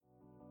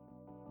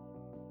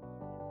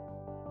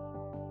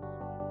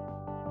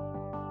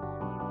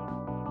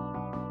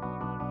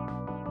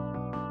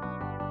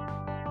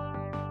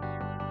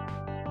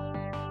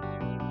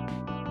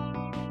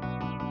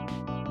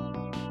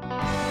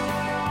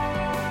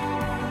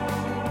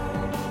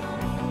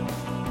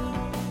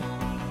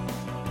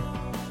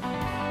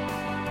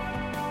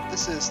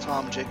This is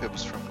Tom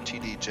Jacobs from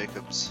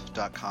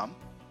tdjacobs.com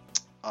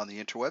on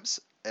the interwebs,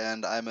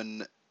 and I'm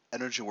an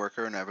energy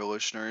worker and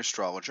evolutionary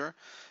astrologer,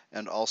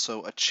 and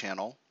also a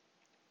channel.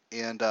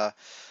 And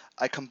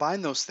I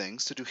combine those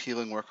things to do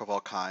healing work of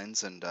all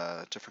kinds and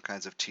different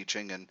kinds of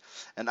teaching. And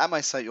at my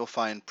site, you'll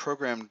find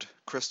programmed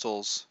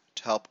crystals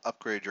to help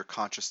upgrade your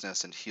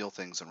consciousness and heal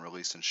things and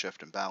release and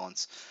shift and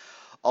balance.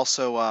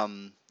 Also,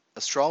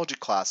 astrology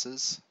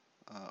classes,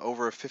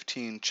 over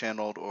 15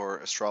 channeled or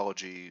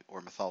astrology or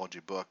mythology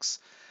books,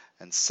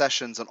 and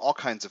sessions and all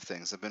kinds of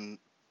things. I've been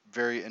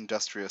very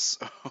industrious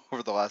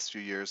over the last few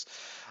years,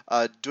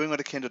 doing what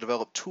I can to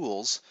develop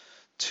tools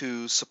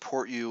to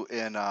support you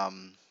in,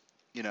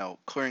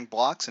 clearing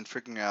blocks and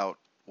figuring out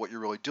what you're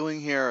really doing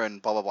here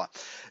and blah, blah, blah.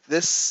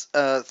 This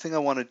thing I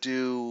want to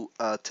do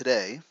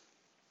today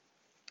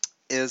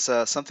is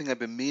something I've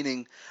been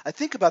meaning. I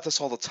think about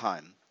this all the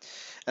time,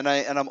 and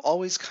I'm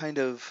always kind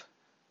of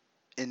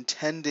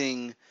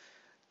intending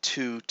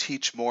to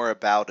teach more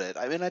about it.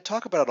 I mean, I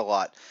talk about it a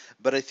lot,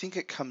 but I think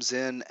it comes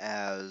in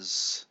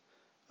as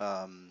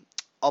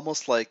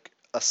almost like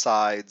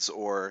asides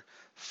or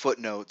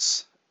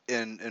footnotes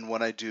in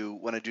when I do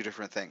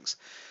different things.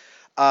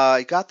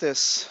 I got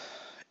this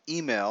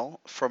email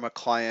from a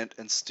client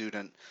and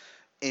student,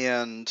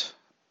 and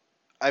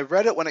I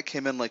read it when it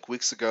came in like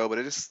weeks ago, but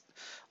it just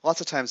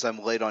lots of times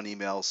I'm late on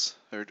emails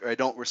or I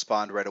don't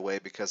respond right away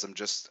because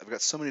I've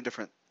got so many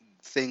different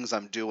things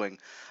I'm doing.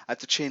 I have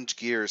to change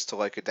gears to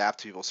like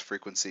adapt to people's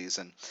frequencies.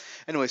 And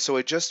anyway, so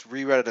I just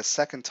reread it a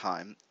second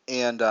time,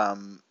 and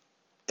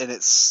it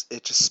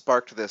just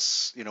sparked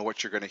this,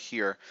 what you're going to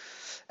hear.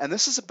 And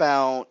this is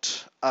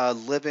about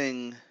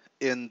living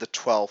in the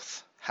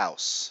 12th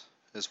house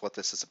is what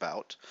this is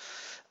about.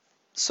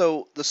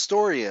 So the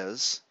story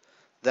is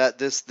that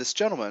this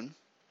gentleman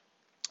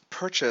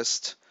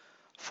purchased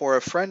for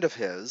a friend of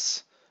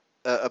his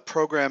a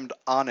programmed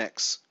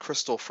onyx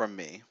crystal from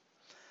me.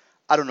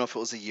 I don't know if it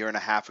was a year and a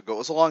half ago. It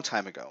was a long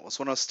time ago. It was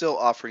when I was still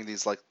offering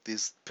these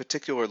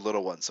particular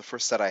little ones, the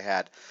first set I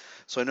had.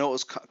 So I know it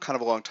was kind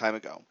of a long time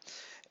ago.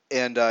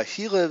 And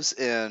he lives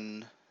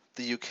in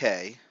the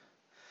UK,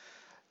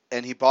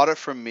 and he bought it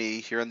from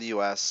me here in the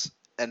US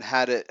and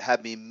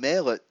had me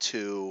mail it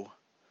to,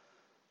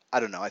 I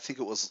don't know. I think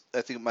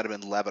it might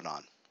have been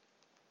Lebanon,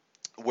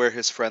 where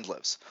his friend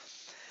lives.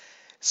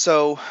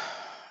 So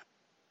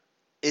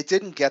it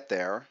didn't get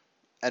there,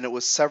 and it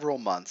was several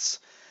months,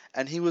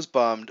 and he was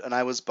bummed, and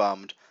I was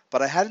bummed,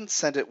 but I hadn't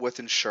sent it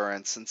with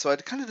insurance, and so I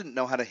kind of didn't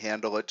know how to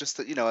handle it, just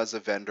as a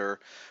vendor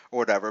or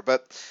whatever.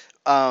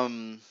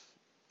 Um,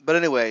 but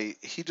anyway,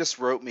 he just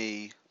wrote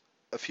me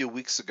a few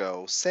weeks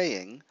ago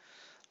saying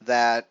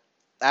that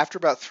after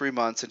about 3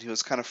 months, and he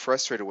was kind of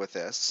frustrated with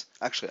this.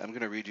 Actually, I'm going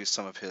to read you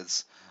some of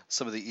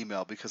the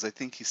email because I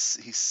think he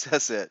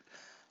says it.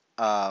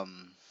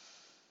 Um,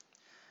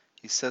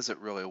 he says it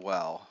really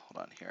well.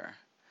 Hold on here.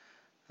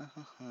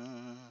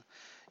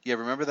 Yeah,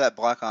 remember that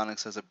black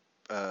onyx as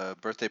a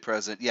birthday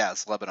present? Yeah,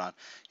 it's Lebanon.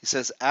 He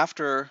says,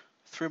 after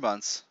 3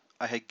 months,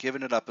 I had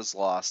given it up as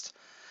lost,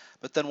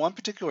 but then one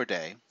particular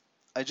day,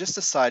 I just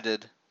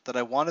decided that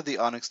I wanted the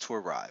onyx to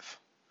arrive.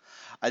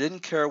 I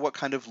didn't care what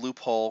kind of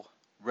loophole,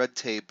 red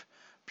tape,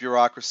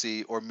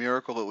 bureaucracy, or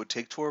miracle it would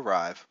take to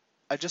arrive.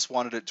 I just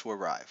wanted it to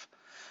arrive.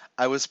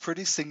 I was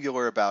pretty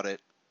singular about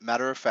it,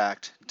 matter of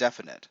fact,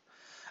 definite.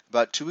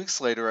 About 2 weeks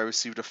later, I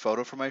received a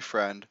photo from my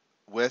friend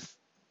with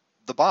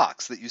the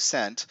box that you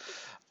sent.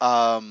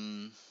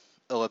 Um,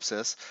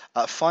 ellipsis.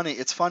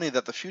 It's funny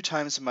that the few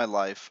times in my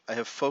life I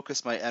have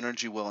focused my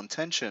energy, will,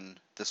 intention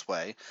this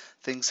way,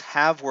 things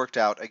have worked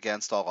out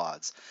against all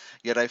odds.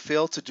 Yet I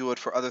fail to do it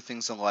for other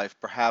things in life.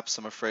 Perhaps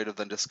I'm afraid of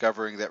then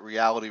discovering that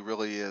reality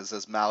really is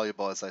as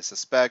malleable as I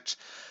suspect,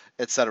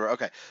 etc.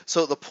 Okay,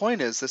 so the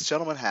point is, this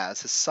gentleman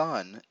has his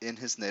sun in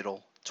his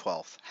natal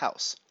 12th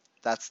house.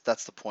 That's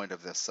the point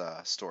of this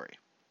story.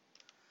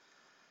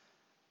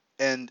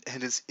 And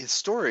his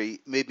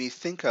story made me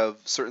think of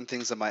certain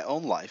things in my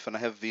own life, and I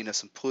have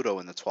Venus and Pluto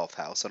in the 12th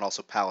house, and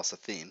also Pallas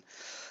Athene,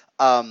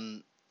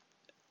 um,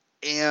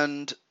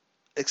 and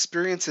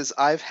experiences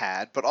I've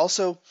had, but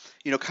also,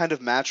 kind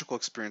of magical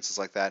experiences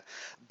like that,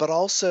 but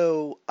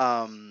also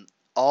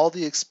all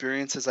the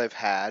experiences I've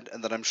had,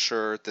 and that I'm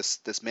sure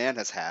this man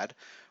has had,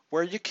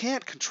 where you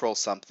can't control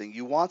something,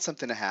 you want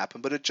something to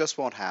happen, but it just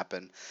won't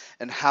happen,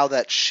 and how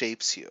that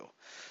shapes you.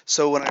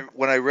 So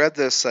when I read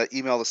this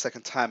email the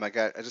second time, I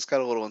just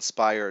got a little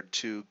inspired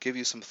to give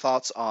you some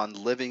thoughts on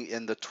living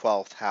in the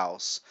 12th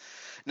house.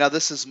 Now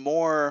this is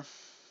more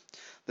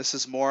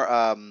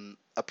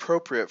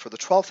appropriate for the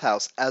 12th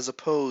house as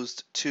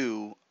opposed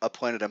to a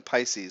planet in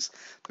Pisces.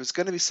 There's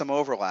going to be some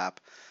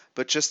overlap,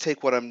 but just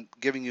take what I'm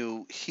giving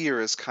you here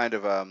as kind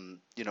of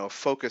a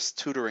focused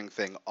tutoring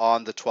thing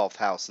on the 12th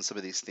house and some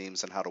of these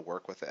themes and how to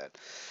work with it.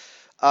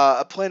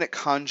 A planet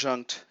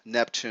conjunct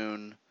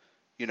Neptune,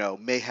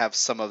 may have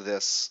some of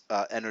this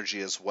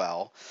energy as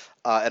well.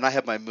 And I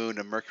have my moon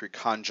and Mercury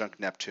conjunct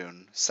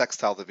Neptune,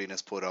 sextile the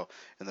Venus Pluto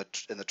in the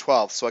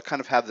 12th. So I kind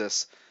of have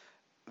this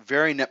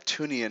very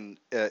Neptunian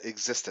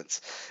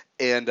existence,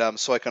 and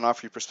so I can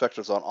offer you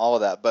perspectives on all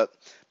of that. But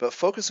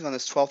focusing on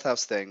this 12th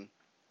house thing,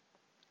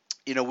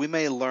 we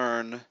may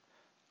learn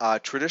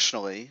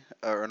traditionally,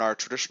 or in our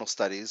traditional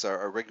studies,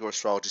 our regular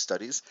astrology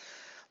studies,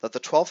 that the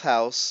 12th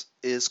house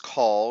is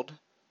called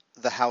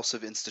the house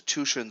of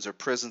institutions or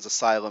prisons,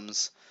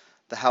 asylums,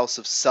 the house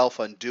of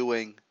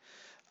self-undoing,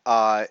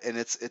 and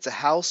it's a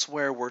house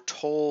where we're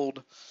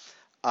told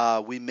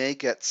we may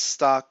get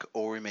stuck,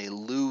 or we may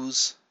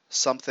lose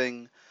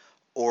something,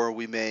 or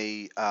we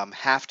may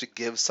have to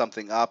give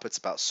something up. It's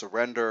about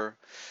surrender,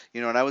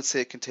 and I would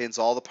say it contains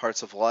all the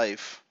parts of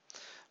life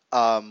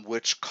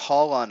which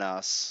call on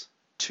us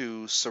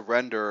to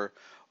surrender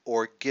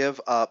or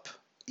give up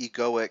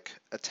egoic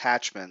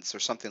attachments or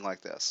something like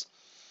this.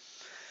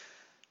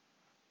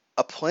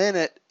 A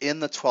planet in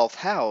the 12th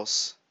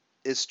house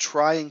is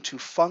trying to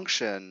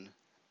function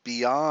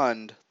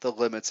beyond the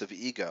limits of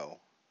ego.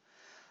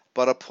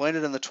 But a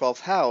planet in the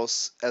 12th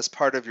house, as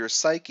part of your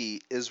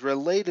psyche, is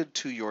related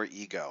to your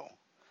ego.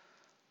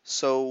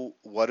 So,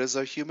 what is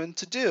a human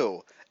to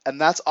do? And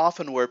that's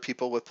often where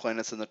people with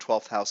planets in the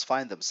 12th house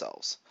find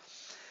themselves.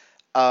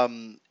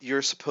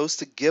 You're supposed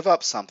to give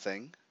up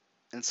something,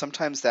 and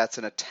sometimes that's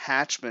an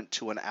attachment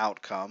to an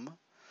outcome.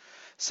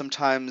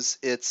 Sometimes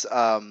it's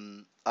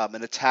an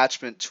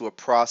attachment to a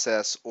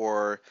process,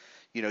 or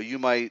you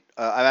might.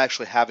 I'm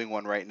actually having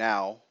one right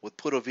now with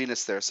Pluto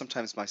Venus there.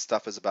 Sometimes my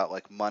stuff is about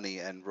like money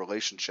and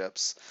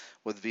relationships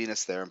with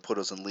Venus there, and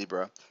Pluto's in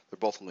Libra. They're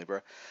both in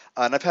Libra,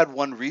 and I've had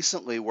one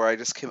recently where I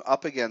just came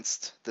up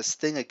against this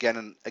thing again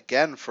and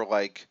again for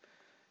like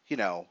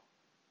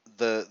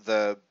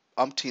the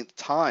umpteenth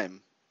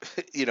time,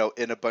 in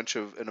a bunch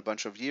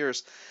of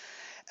years,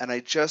 and I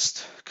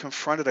just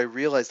confronted, I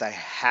realized I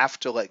have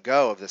to let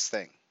go of this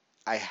thing.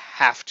 I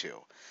have to.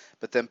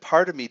 But then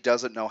part of me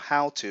doesn't know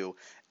how to,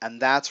 and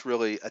that's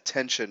really a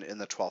tension in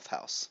the 12th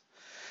house.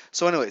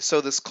 So anyway,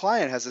 so this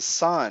client has a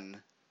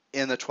sun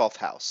in the 12th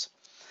house.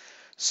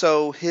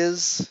 So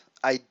his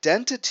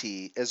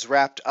identity is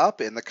wrapped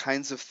up in the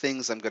kinds of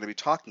things I'm going to be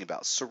talking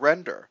about.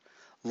 Surrender,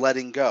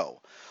 letting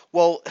go.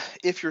 Well,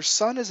 if your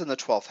sun is in the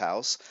 12th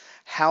house,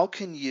 how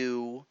can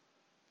you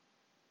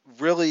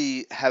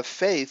really have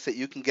faith that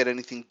you can get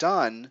anything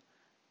done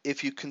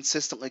if you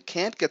consistently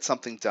can't get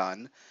something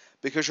done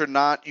because it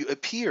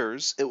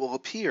will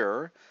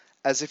appear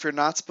as if you're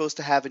not supposed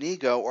to have an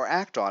ego or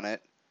act on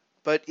it,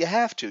 but you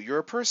have to. You're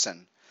a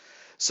person.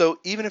 So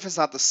even if it's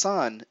not the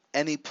sun,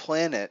 any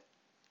planet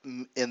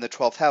in the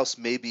 12th house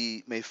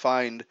may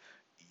find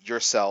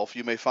yourself,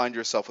 you may find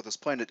yourself with this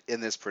planet in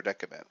this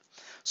predicament.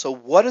 So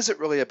what is it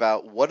really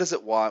about? What does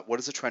it want? What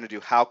is it trying to do?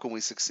 How can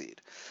we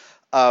succeed?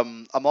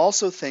 I'm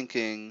also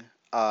thinking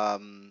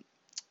I'm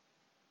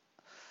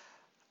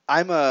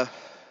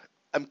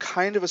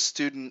kind of a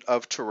student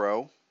of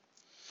Tarot. I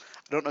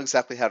don't know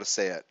exactly how to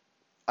say it.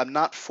 I'm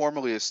not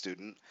formally a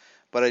student,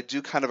 but I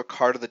do kind of a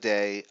card of the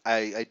day.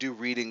 I do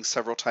readings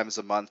several times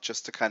a month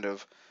just to kind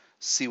of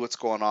see what's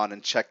going on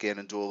and check in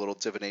and do a little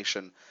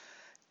divination.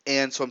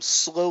 And so I'm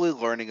slowly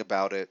learning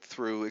about it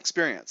through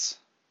experience.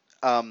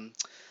 Um,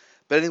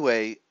 but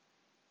anyway,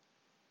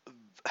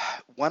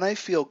 when I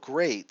feel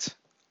great,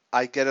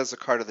 I get as a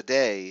card of the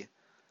day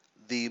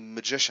the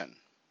Magician.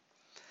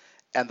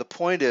 And the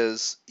point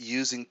is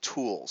using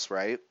tools,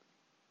 right?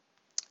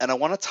 And I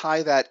want to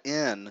tie that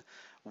in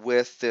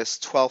with this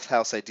 12th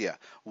house idea.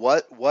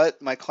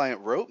 What my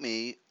client wrote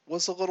me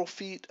was a little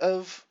feat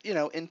of,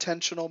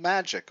 intentional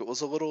magic. It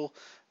was a little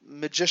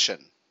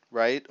magician,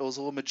 right? It was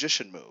a little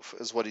magician move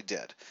is what he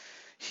did.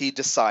 He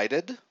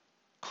decided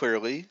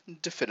clearly,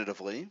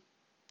 definitively,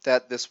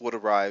 that this would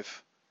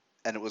arrive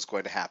and it was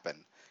going to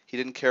happen. He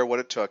didn't care what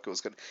it took. It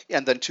was going to, yeah,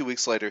 and then 2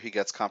 weeks later, he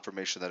gets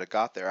confirmation that it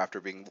got there after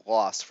being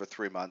lost for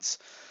 3 months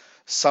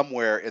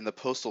somewhere in the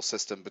postal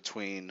system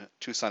between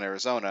Tucson,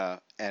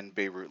 Arizona, and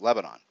Beirut,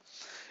 Lebanon.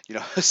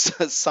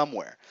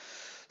 Somewhere.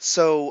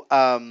 So,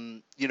 I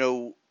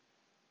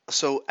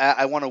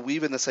want to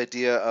weave in this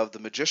idea of the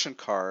magician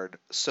card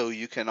so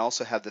you can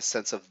also have the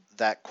sense of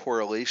that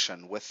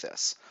correlation with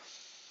this.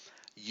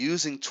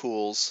 Using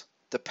tools,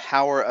 the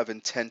power of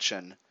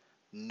intention,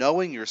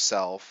 knowing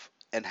yourself,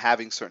 and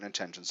having certain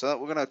intentions. So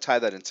we're going to tie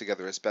that in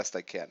together as best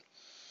I can.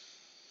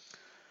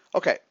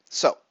 Okay,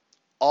 so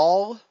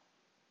all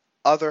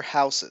other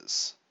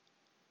houses,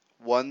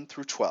 1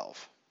 through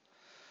 12,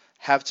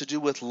 have to do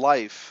with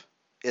life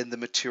in the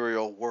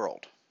material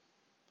world.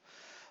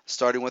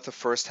 Starting with the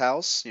first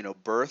house,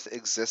 birth,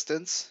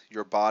 existence,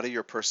 your body,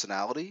 your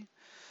personality,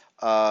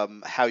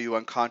 how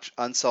you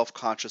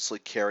unself-consciously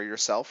carry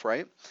yourself,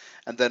 right?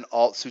 And then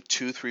all through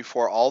 2, 3,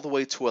 4, all the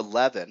way to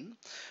 11,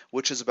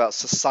 which is about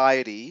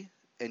society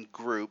and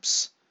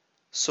groups,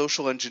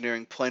 social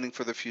engineering, planning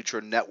for the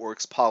future,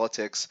 networks,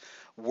 politics,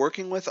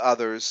 working with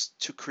others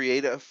to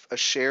create a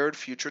shared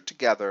future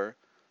together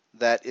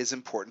that is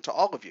important to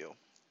all of you.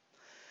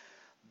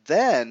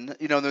 Then,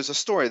 there's a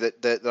story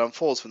that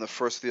unfolds from the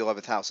first to the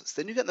 11th houses.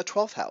 Then you get in the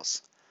 12th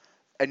house,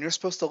 and you're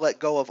supposed to let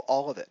go of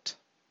all of it.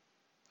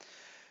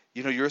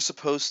 You're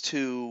supposed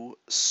to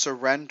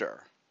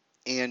surrender.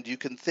 And you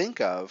can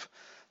think of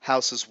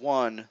houses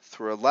 1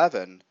 through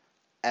 11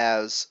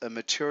 as a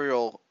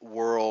material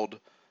world,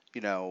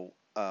 you know,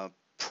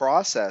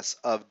 process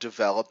of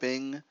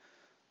developing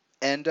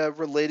and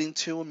relating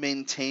to and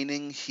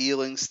maintaining,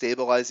 healing,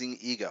 stabilizing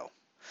ego,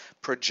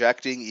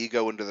 projecting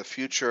ego into the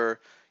future,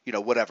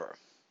 whatever.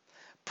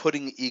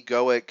 Putting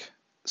egoic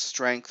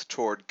strength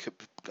toward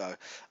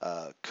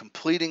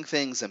completing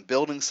things and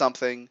building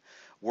something,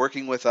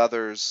 working with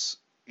others,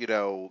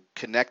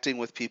 connecting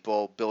with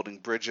people, building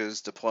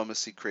bridges,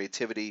 diplomacy,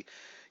 creativity,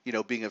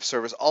 being of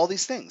service, all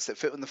these things that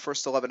fit in the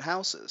first 11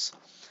 houses.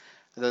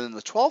 And then in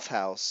the 12th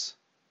house,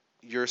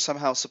 you're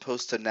somehow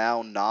supposed to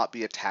now not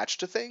be attached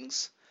to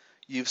things.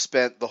 You've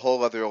spent the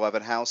whole other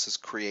 11 houses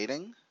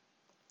creating.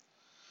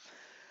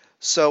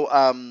 So,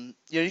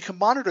 you can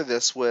monitor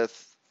this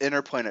with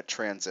interplanet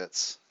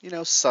transits,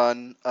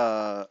 Sun,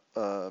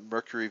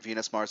 Mercury,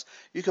 Venus, Mars.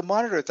 You can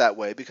monitor it that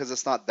way because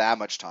it's not that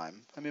much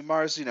time. I mean,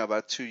 Mars, about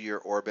a 2-year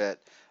orbit.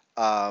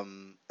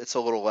 It's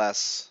a little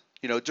less,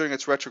 during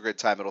its retrograde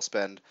time, or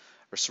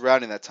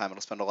surrounding that time,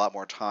 it'll spend a lot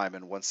more time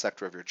in one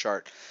sector of your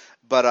chart.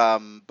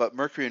 But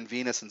Mercury and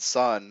Venus and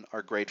Sun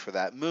are great for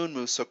that. Moon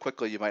moves so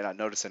quickly you might not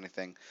notice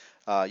anything.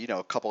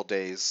 A couple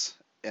days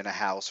in a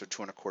house or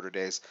 2.25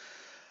 days.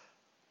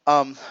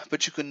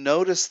 But you can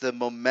notice the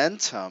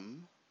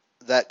momentum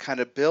that kind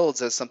of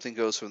builds as something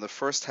goes from the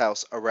first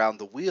house around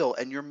the wheel,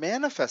 and you're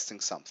manifesting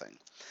something.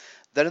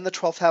 Then in the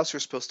 12th house, you're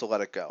supposed to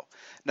let it go.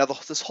 Now,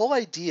 this whole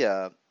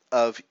idea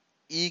of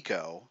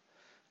ego,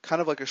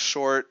 kind of like a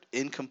short,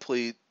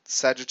 incomplete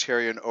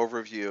Sagittarian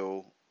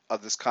overview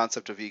of this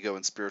concept of ego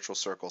in spiritual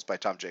circles by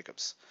Tom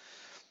Jacobs.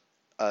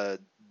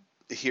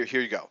 Here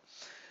you go.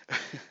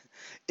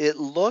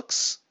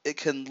 It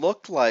can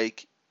look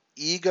like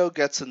ego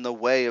gets in the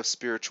way of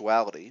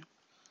spirituality,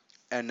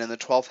 and in the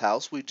 12th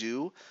house we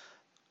do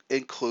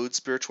include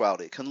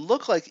spirituality. It can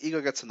look like ego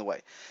gets in the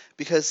way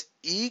because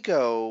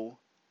ego,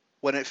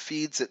 when it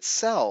feeds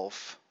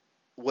itself,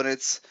 when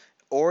it's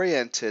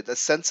oriented, a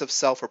sense of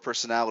self or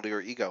personality or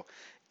ego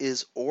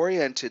is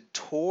oriented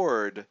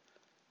toward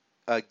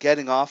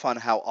getting off on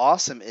how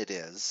awesome it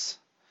is.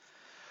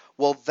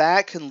 Well,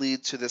 that can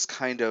lead to this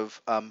kind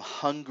of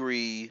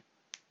hungry,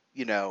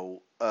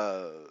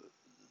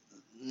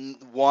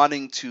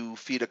 wanting to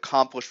feed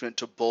accomplishment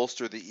to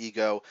bolster the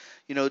ego.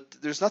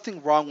 There's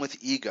nothing wrong with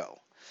ego.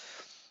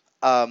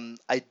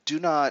 I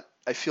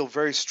feel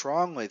very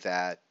strongly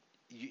that,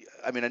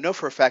 I know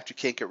for a fact you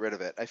can't get rid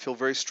of it. I feel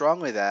very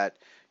strongly that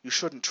you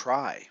shouldn't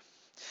try,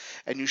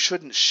 and you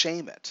shouldn't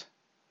shame it,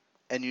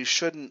 and you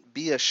shouldn't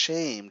be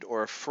ashamed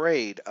or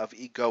afraid of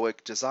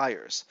egoic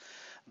desires.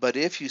 But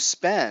if you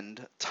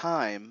spend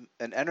time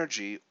and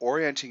energy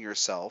orienting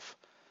yourself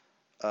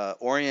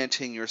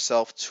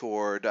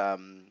toward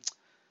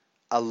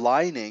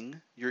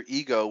aligning your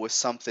ego with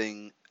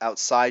something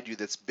outside you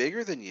that's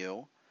bigger than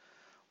you,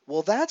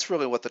 well, that's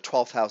really what the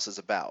 12th house is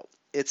about.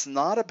 It's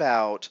not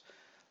about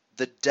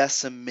the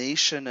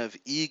decimation of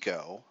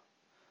ego,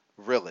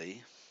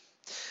 really.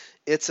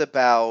 It's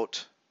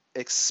about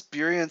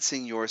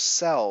experiencing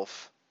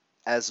yourself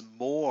as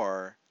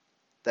more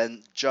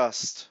than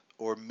just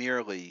or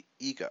merely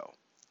ego.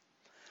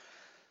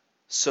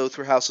 So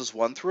through houses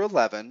 1 through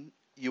 11,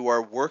 you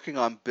are working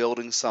on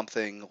building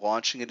something,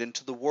 launching it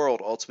into the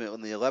world. Ultimately,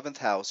 in the 11th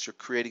house, you're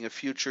creating a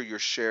future.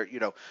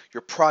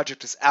 Your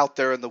project is out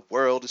there, and the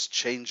world is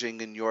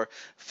changing, and your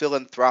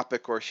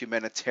philanthropic or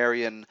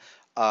humanitarian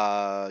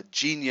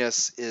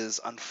genius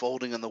is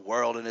unfolding in the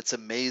world, and it's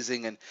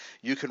amazing. And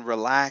you can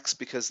relax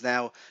because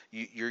now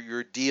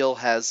your deal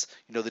has,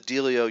 the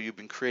dealio you've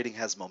been creating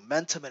has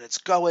momentum, and it's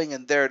going.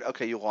 And there,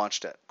 okay, you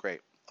launched it. Great.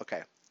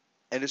 Okay,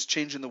 and it's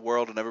changing the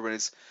world, and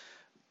everybody's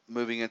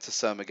moving into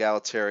some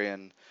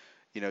egalitarian,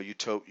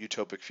 utopic,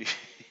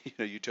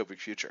 utopic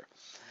future.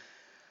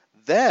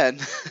 Then,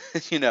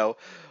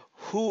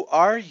 who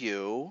are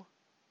you?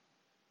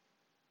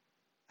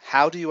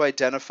 How do you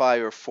identify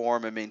or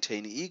form and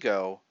maintain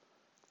ego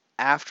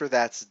after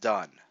that's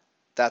done?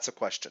 That's a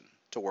question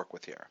to work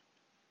with here.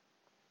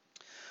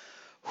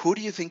 Who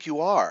do you think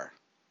you are?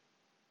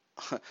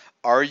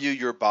 Are you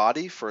your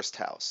body? First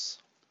house.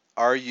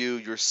 Are you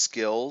your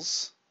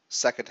skills?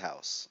 Second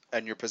house.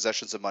 And your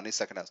possessions and money?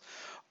 Second house.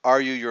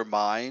 Are you your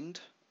mind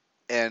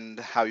and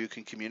how you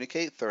can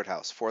communicate? Third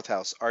house. Fourth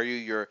house. Are you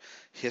your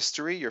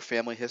history, your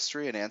family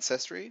history and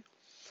ancestry?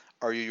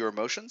 Are you your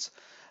emotions?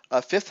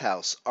 Fifth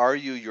house. Are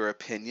you your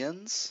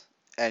opinions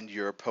and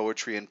your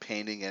poetry and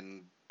painting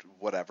and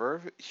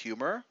whatever,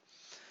 humor?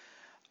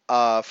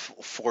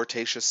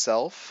 Flirtatious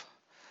self.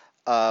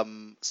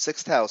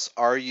 Sixth house.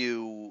 Are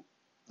you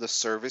the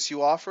service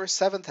you offer?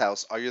 Seventh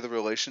house. Are you the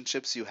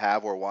relationships you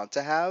have or want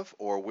to have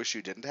or wish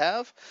you didn't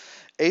have?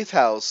 Eighth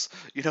house,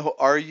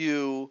 are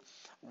you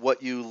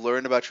what you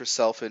learn about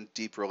yourself in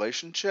deep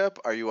relationship?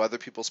 Are you other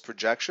people's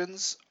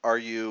projections? Are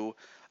you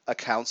a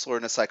counselor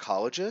and a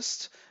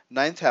psychologist?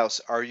 Ninth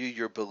house, are you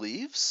your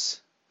beliefs?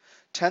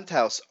 10th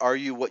house, are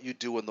you what you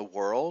do in the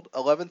world?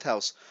 11th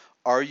house,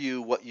 are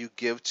you what you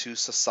give to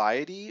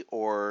society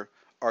or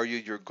are you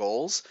your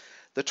goals?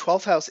 The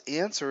 12th house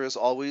answer is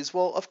always,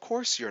 well, of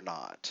course you're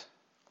not.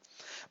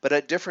 But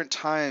at different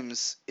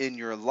times in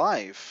your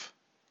life,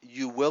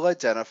 you will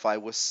identify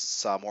with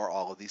some or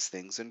all of these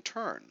things in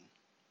turn.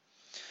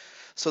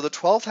 So the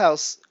 12th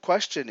house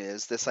question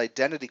is this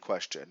identity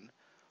question.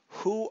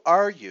 Who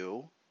are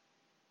you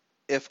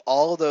if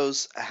all of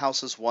those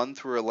houses 1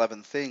 through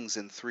 11 things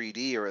in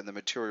 3D or in the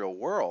material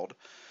world,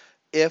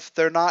 if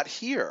they're not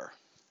here,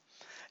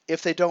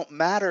 if they don't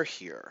matter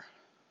here?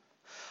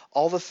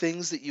 All the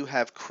things that you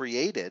have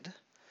created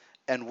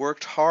and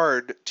worked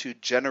hard to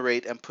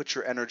generate and put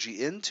your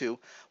energy into,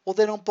 well,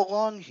 they don't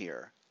belong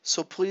here.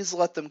 So please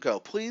let them go.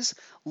 Please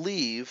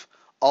leave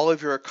all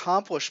of your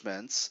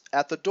accomplishments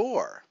at the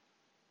door.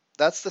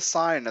 That's the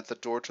sign at the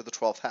door to the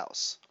 12th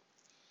house.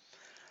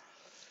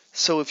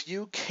 So if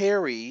you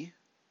carry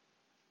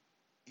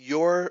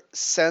your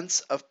sense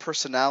of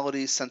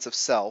personality, sense of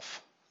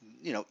self,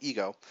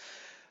 ego,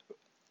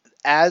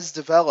 as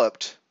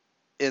developed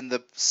in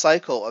the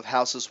cycle of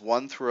houses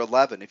 1 through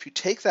 11, if you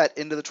take that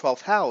into the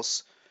 12th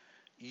house,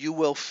 you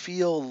will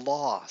feel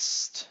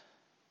lost.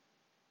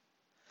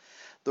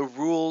 The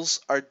rules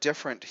are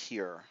different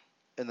here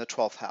in the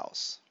 12th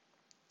house.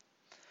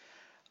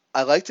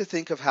 I like to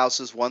think of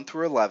houses 1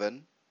 through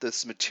 11,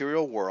 this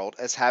material world,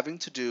 as having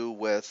to do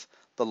with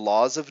the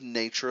laws of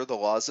nature, the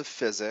laws of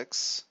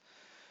physics.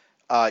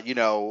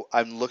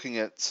 I'm looking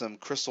at some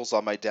crystals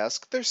on my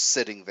desk. They're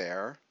sitting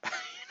there,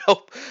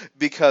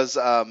 because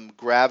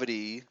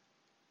gravity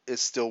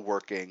is still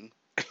working,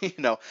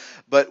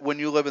 But when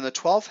you live in the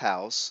 12th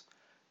house,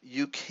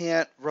 you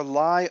can't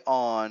rely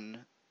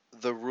on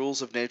the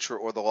rules of nature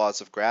or the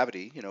laws of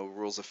gravity,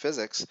 rules of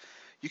physics.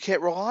 You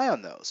can't rely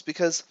on those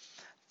because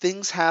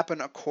things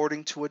happen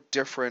according to a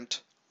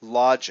different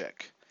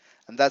logic.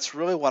 And that's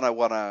really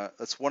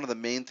that's one of the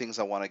main things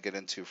I want to get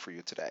into for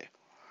you today.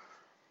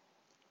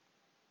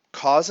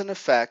 Cause and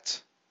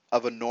effect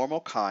of a normal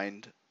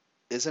kind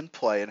is in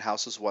play in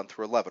houses 1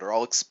 through 11, or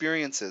all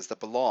experiences that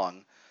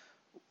belong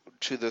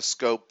to the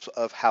scope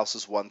of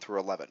houses 1 through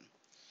 11.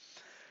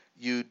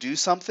 You do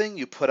something,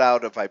 you put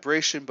out a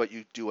vibration, but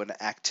you do an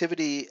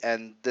activity,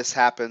 and this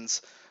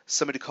happens.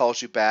 Somebody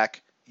calls you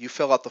back, you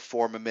fill out the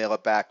form and mail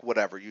it back,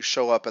 whatever. You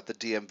show up at the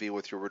DMV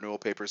with your renewal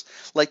papers.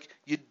 Like,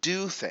 you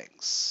do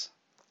things,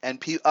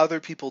 and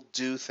other people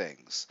do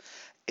things.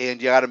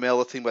 And you got to mail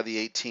the thing by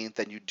the 18th,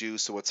 and you do,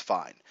 so it's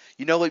fine.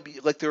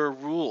 Like there are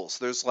rules.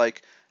 There's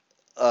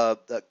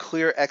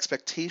clear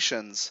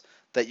expectations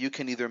that you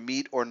can either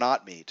meet or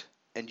not meet,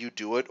 and you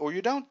do it or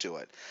you don't do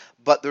it.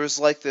 But there's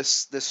like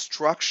this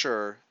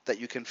structure that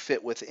you can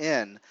fit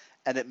within,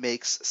 and it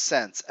makes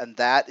sense. And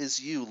that is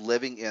you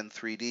living in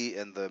 3D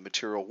in the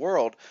material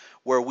world,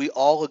 where we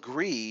all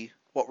agree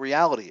what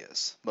reality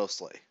is,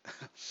 mostly.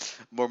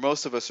 Where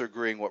most of us are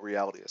agreeing what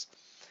reality is.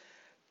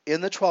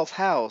 In the 12th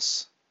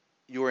house,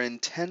 your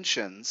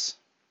intentions,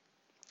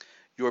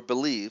 your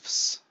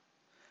beliefs,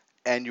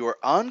 and your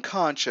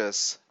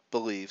unconscious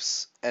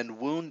beliefs and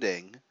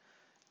wounding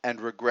and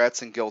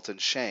regrets and guilt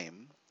and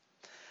shame,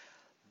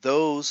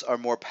 those are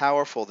more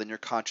powerful than your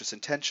conscious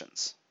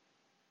intentions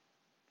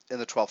in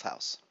the 12th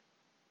house.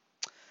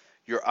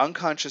 Your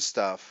unconscious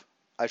stuff,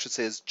 I should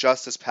say, is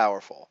just as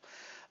powerful.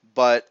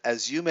 But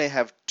as you may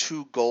have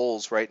two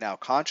goals right now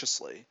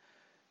consciously,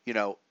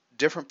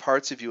 different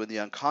parts of you in the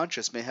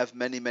unconscious may have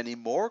many, many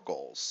more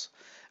goals.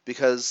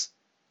 Because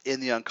in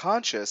the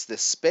unconscious,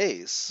 this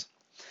space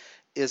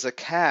is a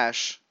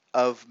cache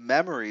of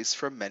memories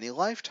from many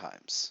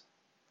lifetimes.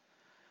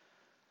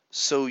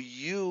 So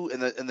you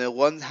in the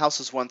one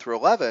houses 1 through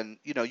 11,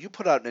 you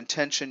put out an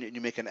intention and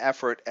you make an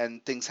effort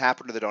and things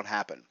happen or they don't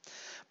happen.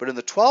 But in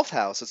the 12th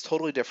house, it's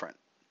totally different.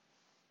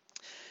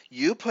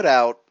 You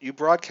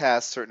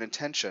broadcast certain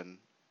intention,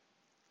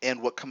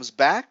 and what comes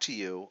back to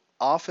you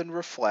often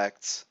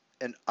reflects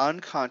an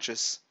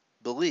unconscious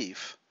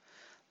belief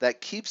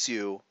that keeps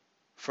you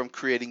from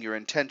creating your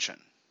intention.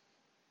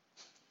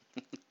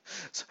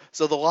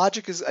 So the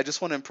logic is, I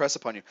just want to impress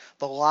upon you,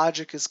 the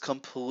logic is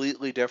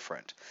completely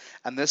different.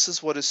 And this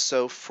is what is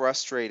so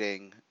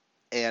frustrating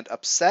and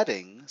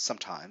upsetting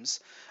sometimes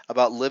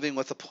about living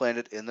with a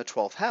planet in the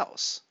 12th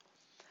house.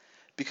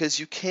 Because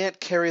you can't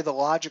carry the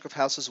logic of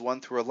houses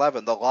 1 through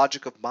 11, the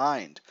logic of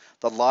mind,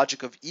 the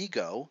logic of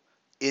ego,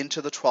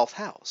 into the 12th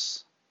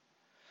house.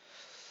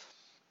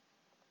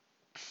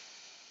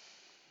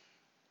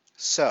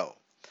 So,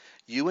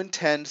 you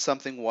intend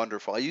something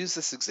wonderful. I use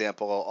this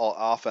example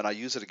often. I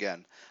use it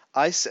again.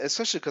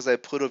 Especially because I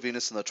have Pluto,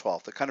 Venus in the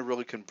 12th. It kind of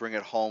really can bring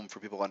it home for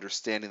people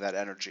understanding that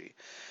energy.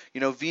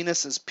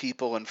 Venus is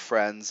people and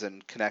friends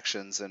and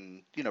connections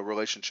and,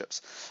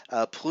 relationships.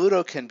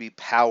 Pluto can be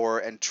power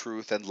and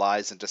truth and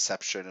lies and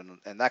deception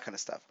and that kind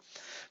of stuff.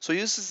 So I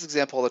use this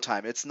example all the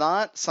time. It's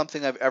not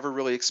something I've ever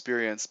really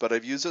experienced, but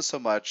I've used it so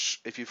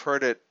much. If you've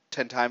heard it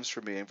 10 times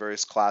from me in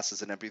various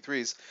classes and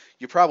MP3s,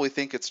 you probably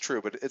think it's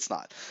true, but it's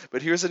not.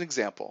 But here's an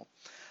example.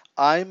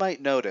 I might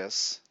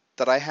notice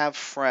that I have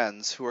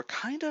friends who are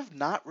kind of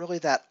not really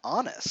that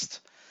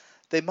honest.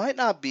 They might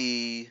not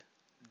be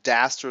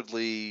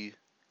dastardly,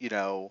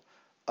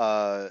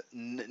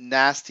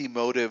 nasty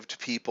motived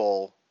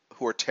people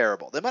who are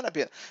terrible. They might not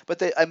be,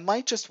 but I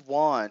might just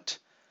want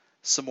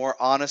some more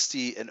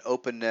honesty and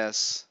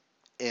openness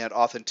and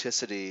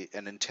authenticity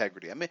and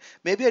integrity. I mean,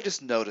 maybe I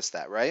just noticed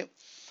that, right?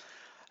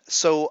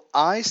 So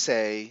I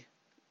say,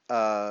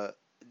 uh,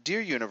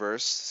 dear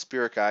universe,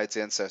 spirit guides,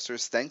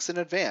 ancestors, thanks in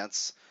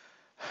advance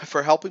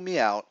for helping me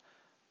out.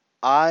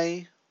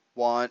 I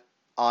want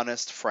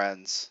honest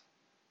friends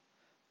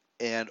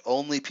and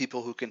only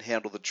people who can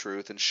handle the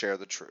truth and share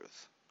the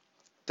truth.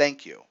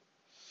 Thank you.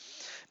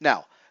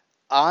 Now,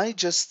 I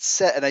just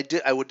said,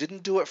 and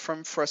didn't do it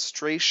from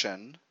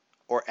frustration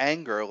or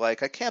anger.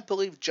 Like, I can't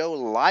believe Joe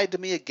lied to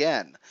me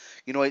again.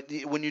 You know,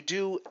 when you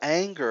do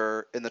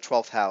anger in the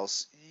 12th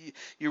house,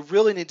 you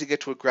really need to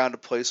get to a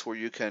grounded place where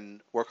you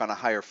can work on a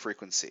higher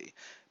frequency.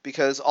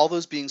 Because all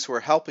those beings who are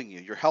helping you,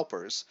 your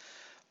helpers,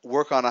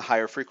 work on a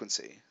higher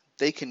frequency.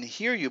 They can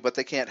hear you, but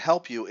they can't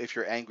help you if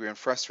you're angry and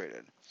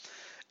frustrated.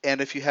 And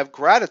if you have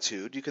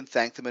gratitude, you can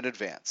thank them in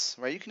advance,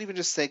 right? You can even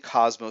just say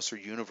cosmos or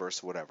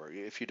universe or whatever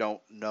if you don't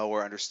know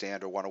or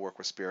understand or want to work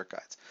with spirit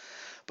guides.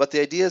 But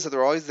the idea is that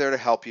they're always there to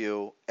help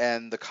you,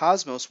 and the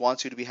cosmos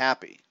wants you to be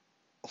happy.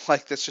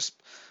 Like, that's just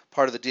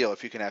part of the deal.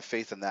 If you can have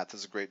faith in that,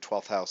 that's a great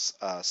 12th house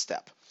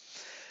step.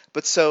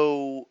 But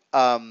so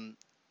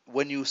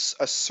when you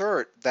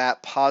assert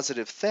that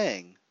positive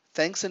thing,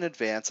 thanks in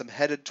advance, I'm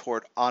headed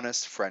toward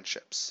honest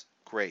friendships.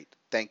 Great.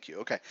 Thank you.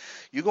 Okay.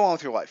 You go on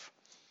with your life.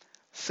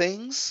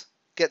 Things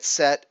get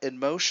set in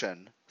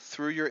motion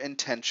through your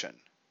intention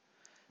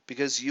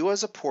because you,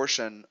 as a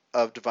portion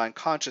of divine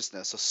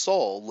consciousness, a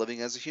soul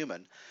living as a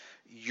human,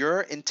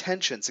 your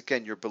intentions,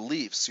 again, your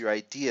beliefs, your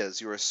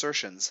ideas, your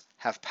assertions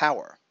have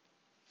power.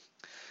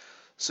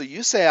 So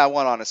you say, I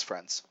want honest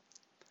friends.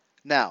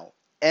 Now,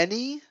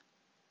 any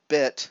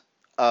bit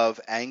of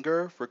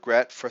anger,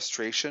 regret,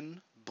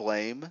 frustration,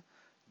 blame,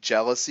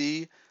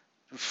 jealousy,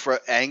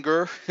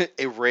 anger,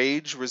 a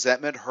rage,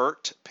 resentment,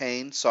 hurt,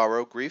 pain,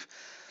 sorrow, grief,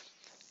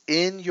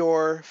 in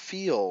your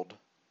field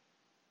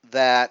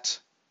that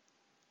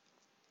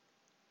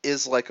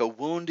is like a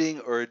wounding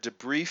or a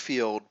debris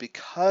field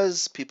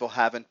because people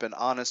haven't been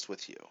honest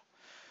with you.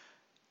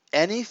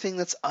 Anything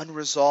that's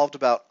unresolved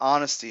about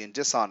honesty and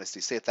dishonesty,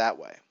 say it that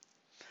way,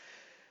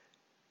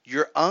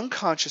 your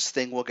unconscious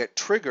thing will get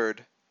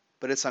triggered,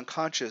 but it's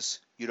unconscious,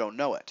 you don't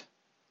know it.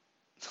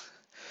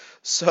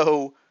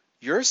 So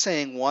you're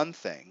saying one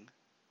thing,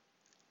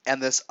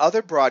 and this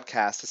other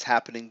broadcast is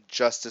happening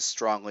just as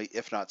strongly,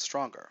 if not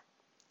stronger.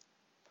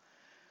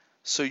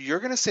 So you're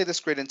going to say this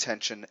great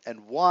intention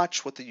and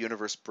watch what the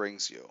universe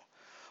brings you.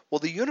 Well,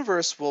 the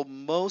universe will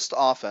most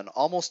often,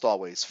 almost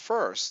always,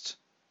 first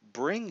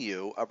bring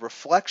you a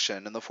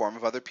reflection in the form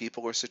of other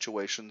people or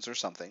situations or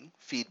something,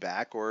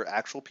 feedback or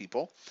actual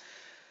people,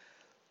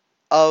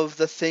 of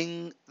the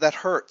thing that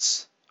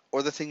hurts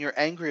or the thing you're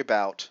angry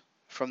about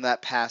from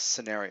that past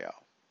scenario.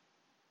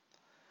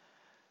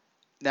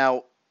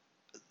 Now,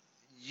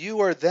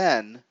 you are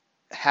then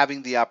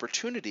having the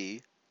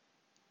opportunity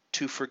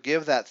to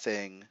forgive that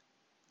thing,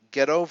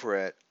 get over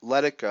it,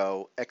 let it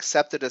go,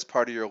 accept it as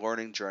part of your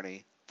learning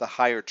journey, the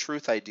higher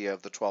truth idea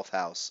of the 12th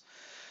house,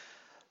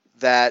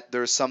 that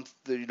there's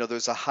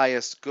a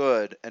highest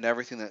good, and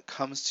everything that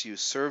comes to you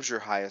serves your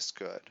highest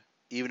good,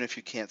 even if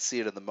you can't see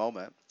it in the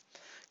moment.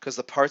 Because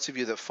the parts of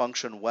you that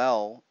function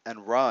well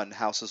and run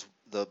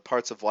the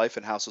parts of life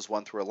in houses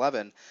 1 through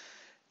 11,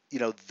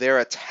 they're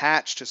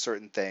attached to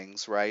certain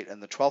things, right?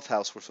 And the 12th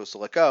house we're supposed to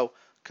let go.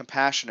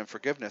 Compassion and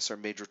forgiveness are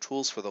major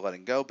tools for the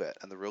letting go bit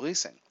and the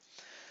releasing.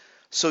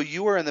 So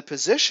you are in the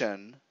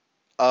position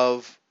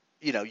of,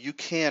 you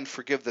can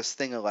forgive this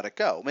thing and let it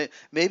go.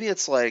 Maybe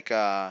it's like,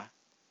 okay,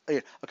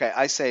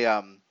 I say,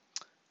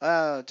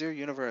 dear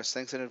universe,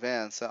 thanks in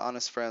advance,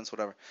 honest friends,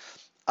 whatever.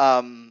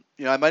 I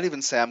might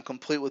even say I'm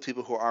complete with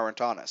people who aren't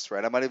honest,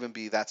 right? I might even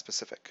be that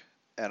specific,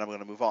 and I'm going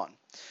to move on.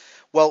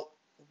 Well,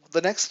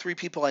 the next 3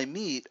 people I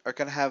meet are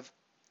going to have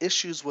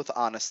issues with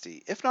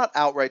honesty. If not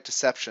outright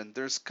deception,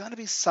 there's going to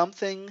be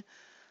something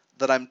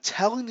that I'm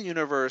telling the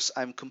universe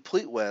I'm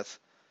complete with.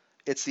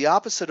 It's the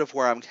opposite of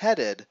where I'm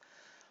headed,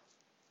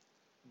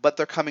 but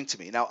they're coming to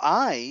me. Now,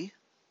 I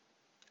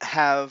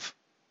have,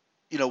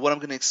 what I'm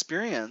going to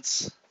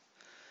experience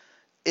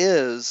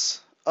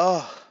is,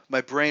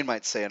 my brain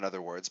might say, in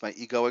other words, my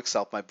egoic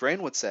self, my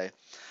brain would say,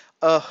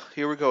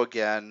 here we go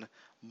again.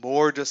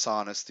 More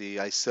dishonesty.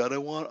 I said I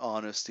want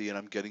honesty, and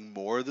I'm getting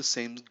more of the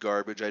same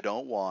garbage I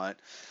don't want.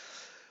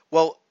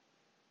 Well,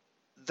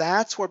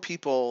 that's where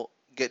people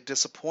get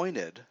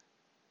disappointed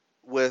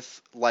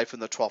with life in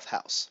the 12th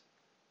house.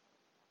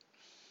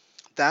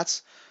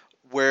 That's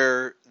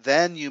where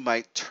then you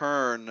might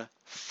turn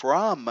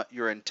from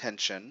your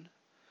intention,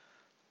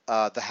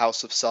 the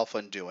house of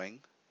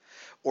self-undoing,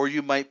 or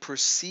you might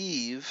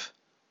perceive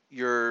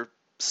you're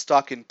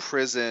stuck in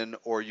prison,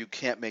 or you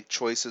can't make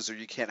choices, or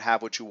you can't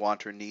have what you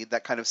want or need,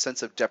 that kind of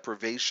sense of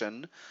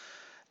deprivation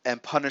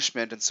and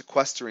punishment and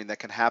sequestering that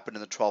can happen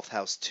in the 12th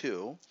house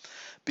too,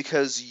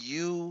 because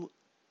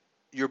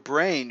your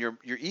brain,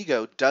 your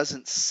ego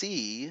doesn't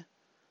see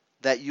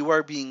that you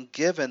are being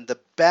given the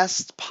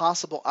best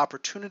possible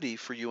opportunity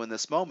for you in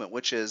this moment,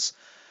 which is,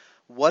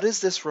 what does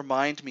this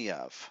remind me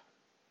of?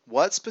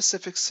 What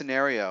specific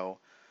scenario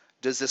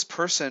does this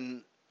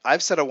person?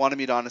 I've said I want to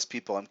meet honest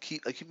people. I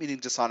keep meeting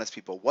dishonest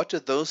people. What do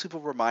those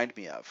people remind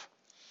me of?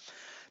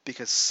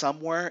 Because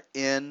somewhere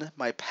in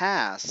my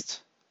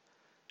past,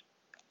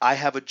 I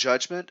have a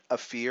judgment, a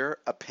fear,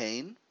 a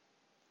pain,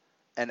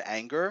 an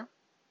anger,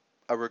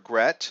 a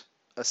regret,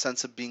 a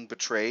sense of being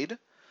betrayed,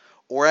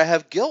 or I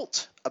have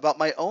guilt about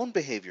my own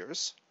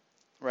behaviors,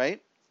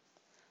 right?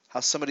 How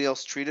somebody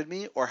else treated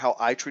me or how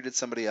I treated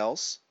somebody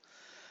else.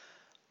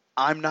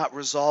 I'm not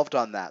resolved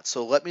on that.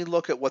 So let me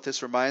look at what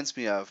this reminds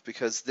me of,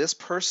 because this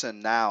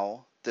person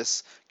now,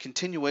 this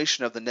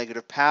continuation of the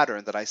negative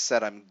pattern that I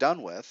said I'm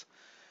done with,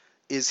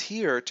 is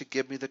here to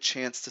give me the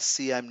chance to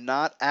see I'm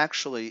not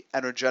actually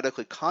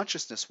energetically,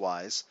 consciousness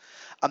wise,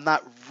 I'm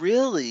not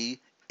really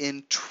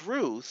in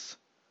truth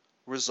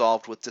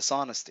resolved with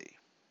dishonesty.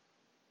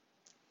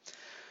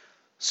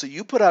 So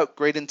you put out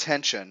great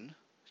intention,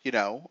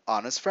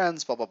 honest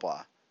friends, blah, blah,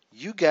 blah.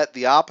 You get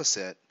the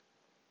opposite.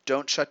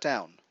 Don't shut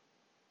down.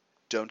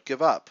 Don't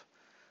give up.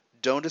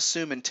 Don't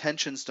assume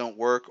intentions don't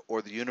work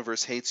or the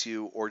universe hates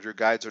you or your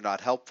guides are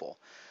not helpful.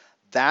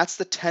 That's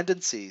the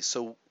tendency.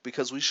 So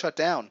because we shut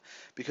down,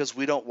 because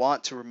we don't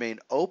want to remain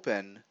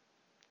open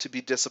to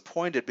be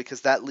disappointed,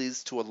 because that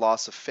leads to a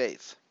loss of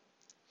faith.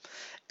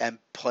 And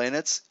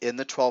planets in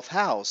the 12th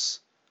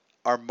house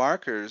are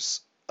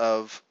markers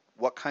of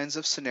what kinds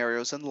of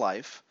scenarios in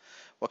life,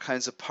 what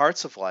kinds of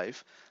parts of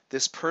life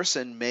this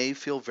person may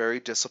feel very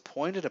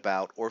disappointed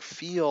about, or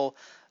feel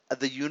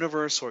the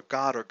universe or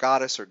God or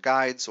goddess or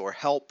guides or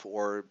help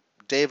or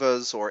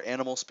devas or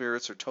animal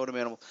spirits or totem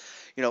animal,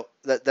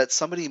 that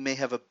somebody may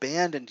have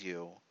abandoned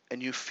you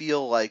and you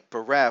feel like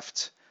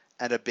bereft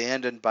and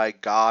abandoned by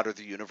God or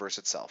the universe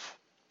itself.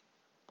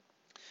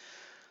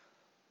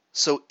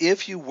 So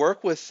if you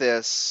work with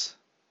this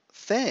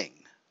thing,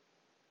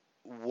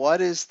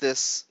 what is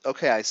this?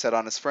 Okay, I said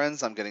honest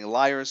friends, I'm getting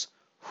liars.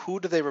 Who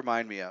do they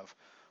remind me of?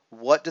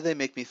 What do they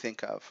make me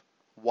think of?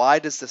 Why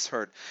does this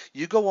hurt?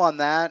 You go on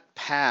that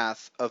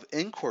path of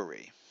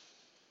inquiry,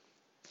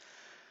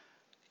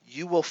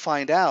 you will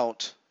find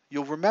out,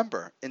 you'll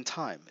remember in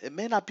time. It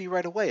may not be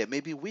right away, it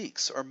may be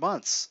weeks or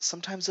months,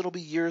 sometimes it'll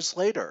be years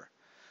later.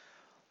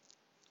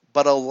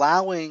 But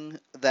allowing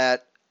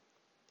that,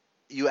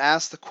 you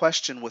ask the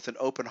question with an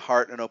open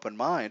heart and open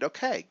mind.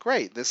 Okay,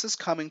 great. This is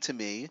coming to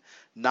me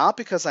not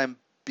because I'm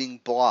being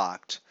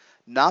blocked,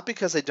 not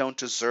because I don't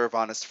deserve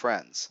honest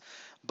friends,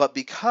 but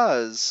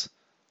because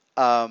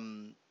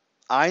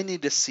I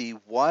need to see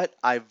what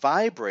I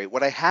vibrate,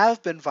 what I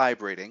have been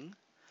vibrating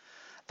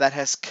that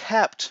has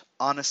kept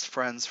honest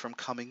friends from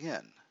coming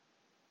in,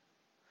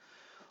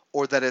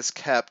 or that has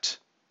kept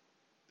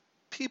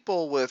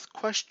people with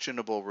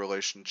questionable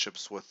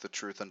relationships with the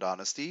truth and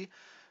honesty,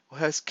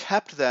 has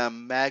kept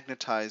them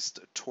magnetized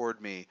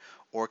toward me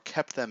or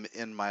kept them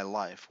in my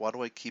life. Why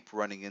do I keep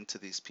running into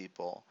these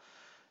people?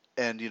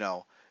 And,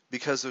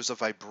 because there's a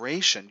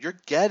vibration, you're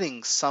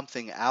getting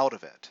something out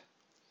of it.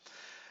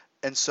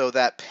 And so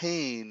that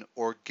pain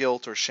or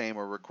guilt or shame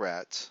or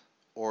regret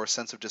or a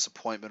sense of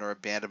disappointment or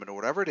abandonment or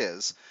whatever it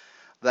is,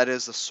 that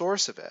is the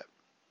source of it.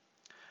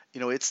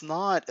 It's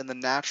not in the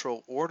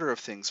natural order of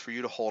things for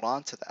you to hold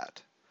on to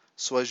that.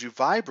 So as you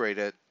vibrate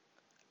it,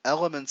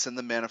 elements in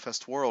the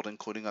manifest world,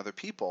 including other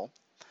people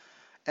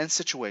and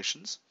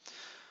situations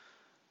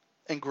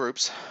and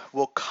groups,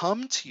 will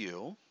come to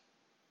you,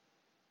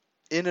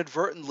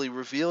 inadvertently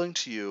revealing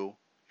to you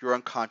your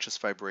unconscious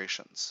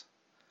vibrations.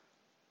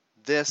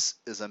 This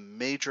is a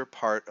major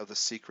part of the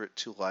secret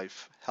to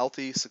life,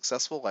 healthy,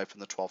 successful life in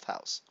the 12th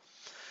house.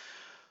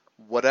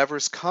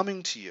 Whatever's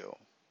coming to you,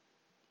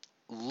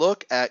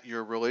 look at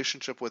your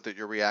relationship with it,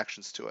 your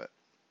reactions to it.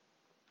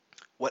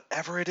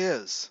 Whatever it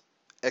is,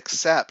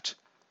 accept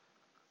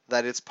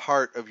that it's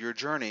part of your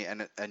journey,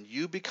 and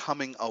you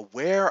becoming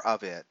aware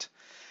of it,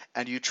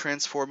 and you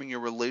transforming your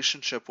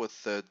relationship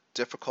with the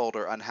difficult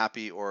or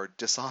unhappy or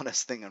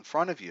dishonest thing in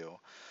front of you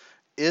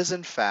is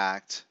in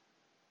fact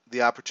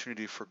the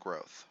opportunity for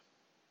growth.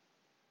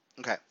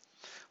 Okay,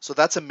 so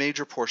that's a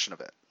major portion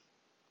of it.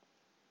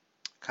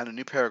 Kind of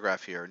new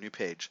paragraph here, new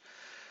page.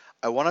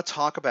 I want to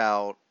talk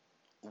about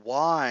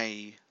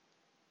why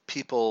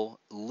people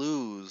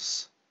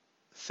lose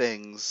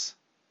things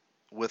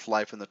with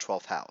life in the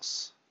 12th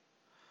house.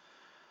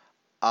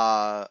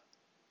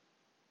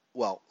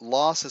 Well,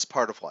 loss is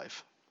part of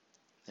life.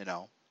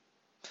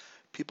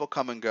 People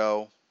come and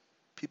go,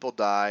 people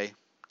die,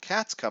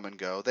 cats come and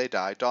go, they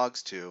die,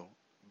 dogs too,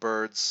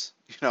 birds.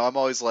 I'm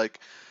always like,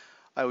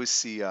 I always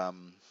see, I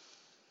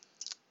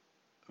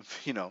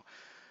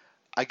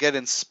get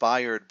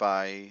inspired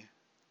by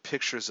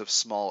pictures of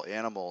small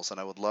animals, and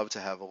I would love to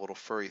have a little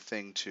furry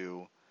thing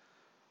to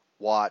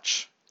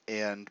watch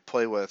and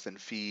play with and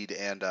feed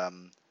and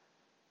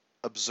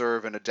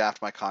observe and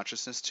adapt my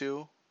consciousness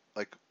to,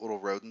 like little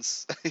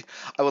rodents.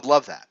 I would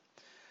love that.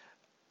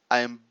 I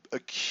am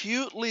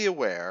acutely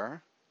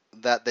aware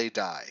that they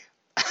die.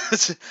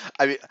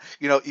 I mean,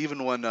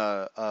 even when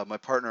my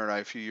partner and I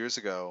a few years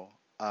ago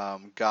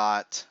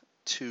got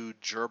two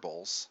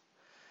gerbils,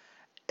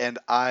 and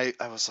I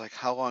was like,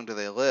 how long do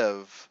they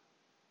live?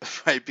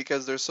 Right?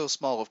 Because they're so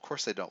small, of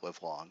course they don't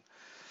live long.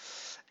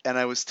 And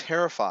I was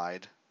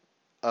terrified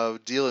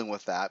of dealing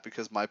with that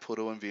because my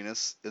Pluto and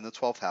Venus in the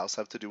 12th house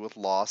have to do with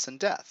loss and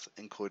death,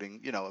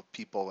 including, of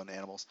people and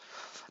animals,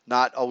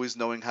 not always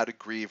knowing how to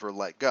grieve or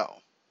let go.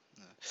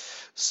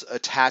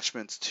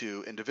 Attachments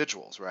to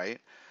individuals, right?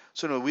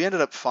 So anyway, we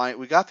ended up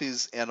we got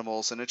these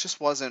animals and it just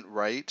wasn't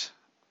right.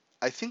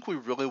 I think we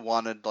really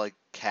wanted like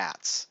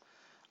cats,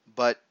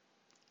 but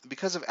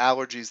because of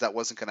allergies, that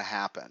wasn't going to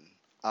happen.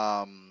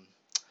 Um,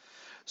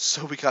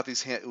 so we got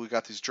these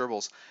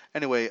gerbils.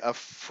 Anyway, a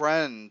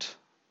friend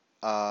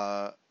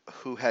uh,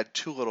 who had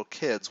two little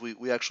kids,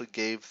 we actually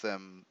gave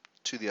them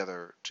to the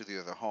other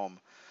home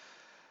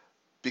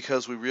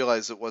because we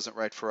realized it wasn't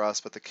right for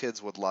us, but the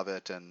kids would love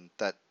it, and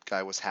that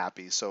guy was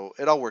happy, so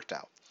it all worked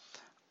out.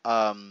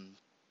 Um,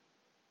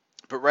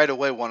 but right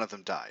away, one of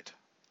them died.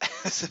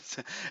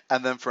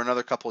 And then for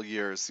another couple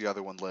years, the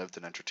other one lived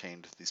and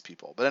entertained these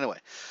people. But anyway,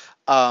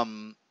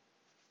 um,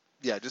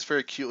 yeah, just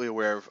very acutely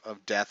aware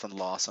of death and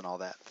loss and all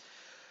that.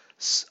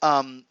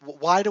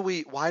 Why do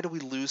we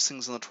lose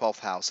things in the 12th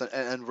house?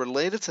 And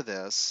related to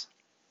this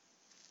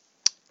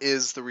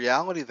is the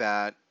reality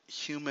that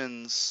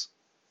humans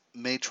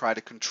may try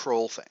to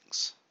control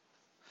things.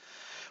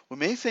 We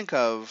may think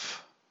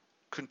of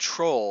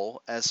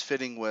control as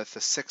fitting with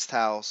the sixth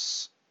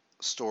house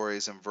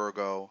stories in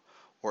Virgo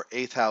or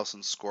eighth house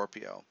in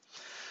Scorpio.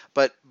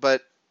 But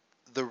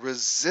the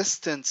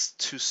resistance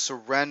to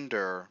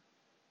surrender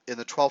in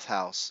the 12th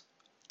house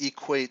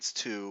equates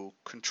to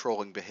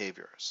controlling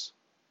behaviors.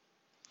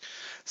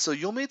 So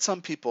you'll meet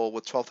some people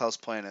with 12th house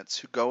planets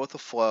who go with the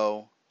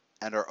flow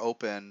and are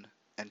open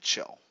and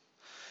chill.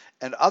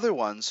 And other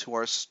ones who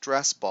are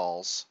stress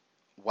balls,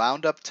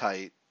 wound up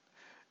tight,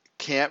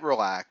 can't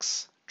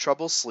relax,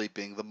 trouble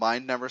sleeping, the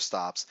mind never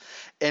stops.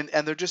 And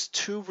they're just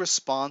two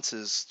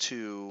responses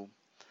to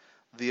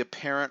the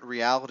apparent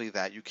reality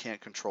that you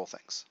can't control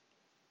things.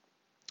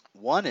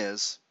 One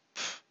is,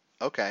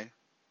 okay,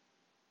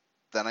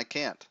 then I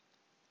can't.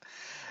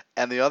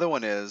 And the other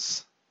one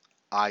is,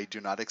 I do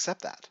not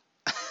accept that.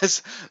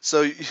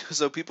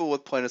 so people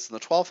with planets in the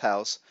 12th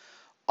house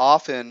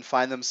often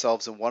find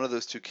themselves in one of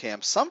those two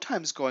camps,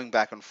 sometimes going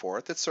back and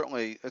forth. It's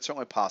certainly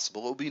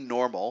possible. It would be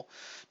normal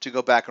to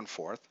go back and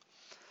forth.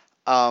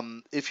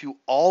 If you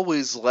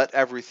always let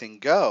everything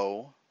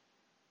go,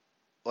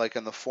 like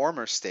in the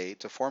former state,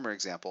 the former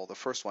example, the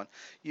first one,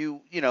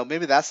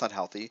 maybe that's not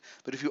healthy.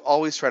 But if you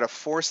always try to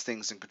force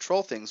things and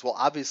control things, well,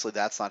 obviously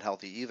that's not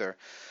healthy either.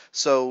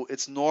 So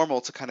it's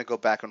normal to kind of go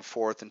back and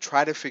forth and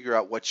try to figure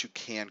out what you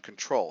can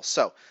control.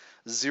 So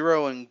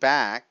zeroing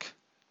back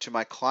to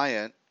my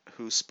client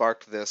who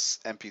sparked this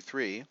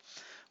MP3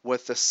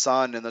 with the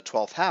sun in the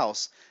 12th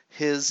house,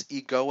 his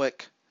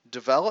egoic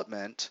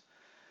development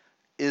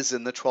is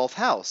in the 12th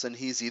house, and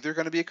he's either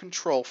going to be a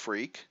control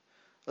freak.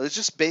 It's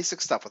just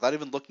basic stuff without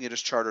even looking at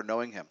his chart or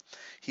knowing him.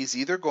 He's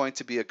either going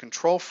to be a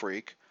control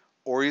freak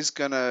or he's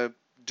going to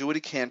do what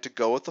he can to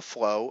go with the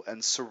flow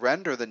and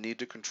surrender the need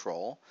to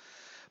control.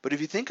 But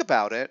if you think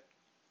about it,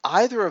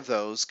 either of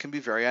those can be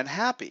very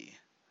unhappy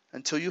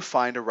until you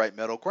find a right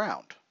middle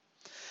ground.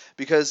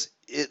 Because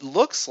it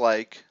looks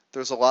like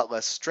there's a lot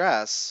less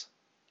stress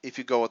if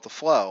you go with the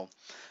flow,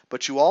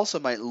 but you also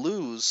might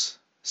lose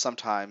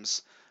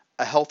sometimes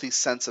a healthy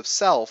sense of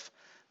self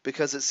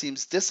because it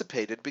seems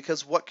dissipated.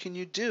 Because what can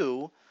you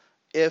do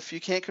if you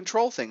can't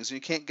control things?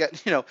 You can't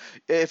get,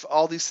 if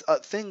all these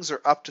things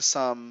are up to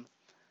some,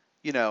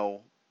 you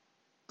know,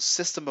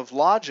 system of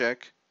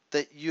logic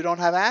that you don't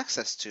have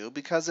access to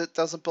because it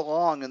doesn't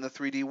belong in the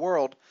 3D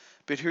world.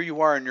 But here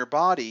you are in your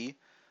body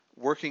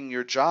working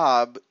your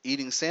job,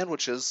 eating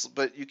sandwiches,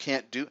 but you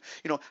can't do,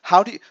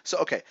 how do you, so,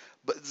 okay,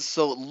 but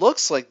so it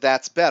looks like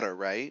that's better,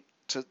 right?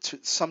 To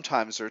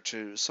sometimes, or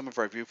to some of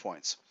our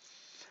viewpoints.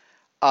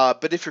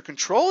 But if you're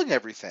controlling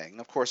everything,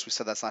 of course, we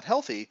said that's not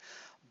healthy,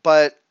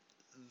 but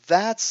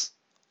that's,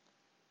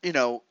 you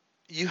know,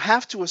 you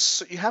have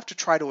to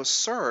try to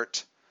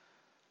assert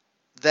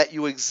that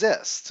you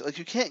exist. Like,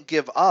 you can't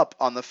give up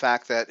on the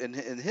fact that in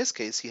his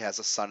case he has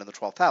a sun in the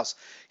 12th house.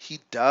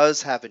 He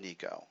does have an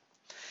ego.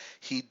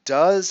 He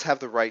does have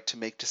the right to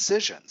make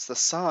decisions. The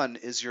sun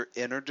is your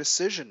inner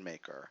decision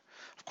maker.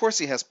 Of course,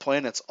 he has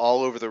planets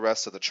all over the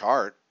rest of the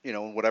chart,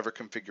 in whatever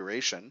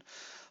configuration.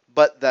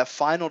 But the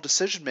final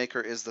decision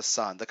maker is the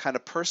sun. The kind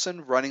of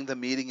person running the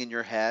meeting in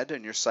your head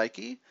and your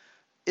psyche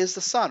is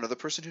the sun, or the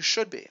person who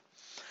should be.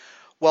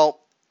 Well,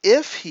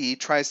 if he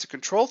tries to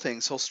control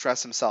things, he'll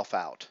stress himself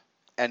out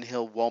and he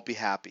won't be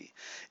happy.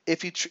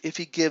 If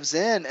he gives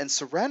in and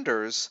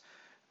surrenders,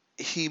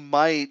 he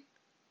might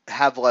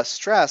have less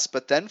stress,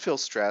 but then feel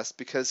stressed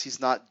because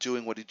he's not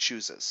doing what he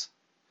chooses.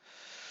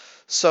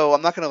 So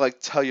I'm not going to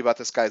tell you about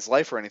this guy's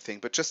life or anything,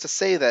 but just to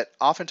say that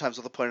oftentimes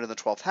with a planet in the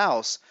 12th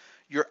house,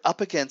 you're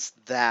up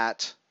against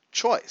that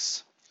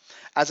choice.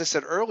 As I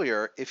said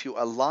earlier, if you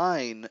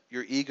align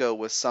your ego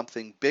with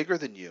something bigger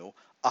than you,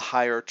 a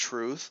higher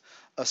truth,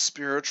 a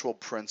spiritual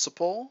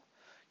principle,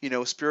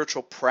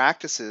 spiritual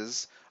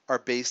practices are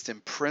based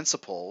in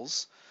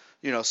principles,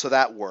 so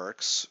that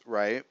works,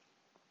 right?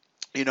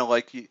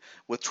 Like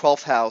with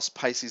 12th house,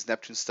 Pisces,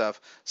 Neptune stuff,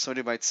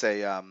 somebody might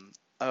say,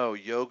 oh,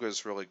 yoga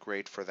is really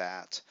great for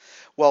that.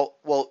 Well,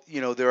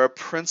 there are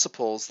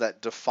principles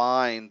that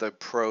define the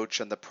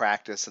approach and the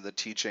practice and the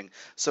teaching.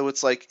 So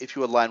it's like if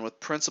you align with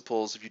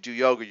principles, if you do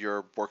yoga,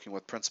 you're working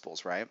with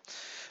principles, right?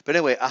 But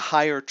anyway, a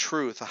higher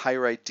truth, a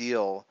higher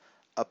ideal,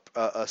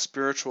 a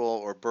spiritual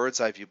or bird's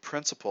eye view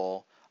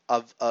principle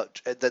of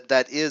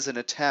that is an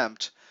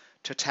attempt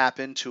to tap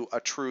into a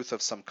truth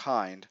of some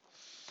kind.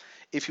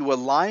 If you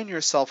align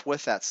yourself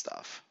with that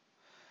stuff,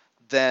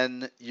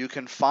 then you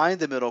can find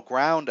the middle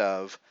ground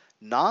of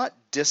not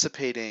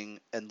dissipating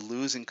and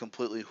losing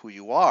completely who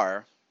you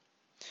are,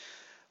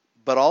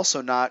 but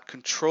also not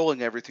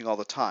controlling everything all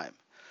the time.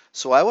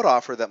 So I would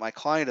offer that my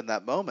client in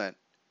that moment,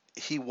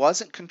 he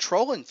wasn't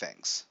controlling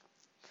things.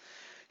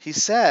 He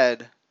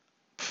said,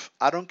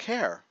 I don't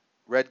care.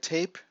 Red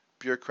tape,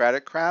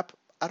 bureaucratic crap,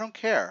 I don't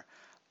care.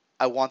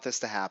 I want this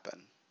to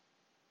happen.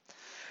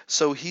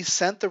 So he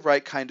sent the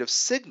right kind of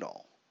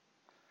signal,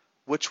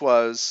 which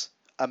was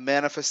a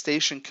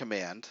manifestation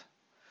command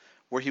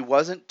where he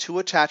wasn't too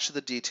attached to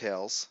the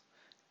details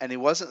and he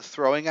wasn't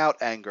throwing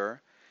out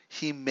anger.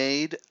 He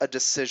made a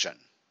decision.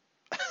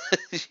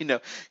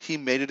 He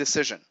made a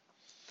decision.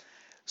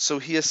 So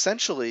he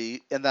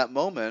essentially, in that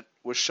moment,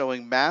 was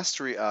showing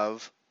mastery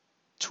of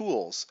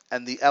tools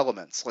and the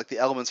elements, like the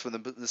elements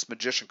from this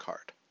magician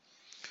card.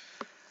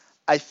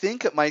 I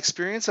think my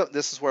experience of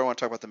this is where I want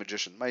to talk about the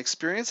magician. My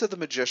experience of the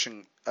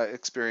magician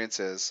experience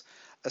is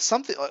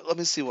something. Let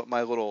me see what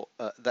my little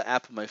the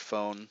app on my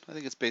phone. I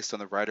think it's based on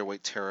the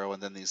Rider-Waite Tarot,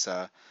 and then this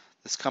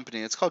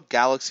company. It's called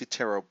Galaxy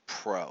Tarot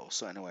Pro.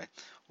 So anyway,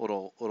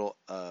 little.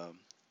 Oh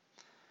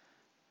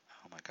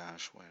my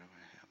gosh, where am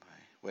I?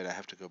 Wait, I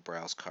have to go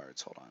browse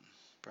cards. Hold on,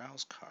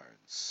 browse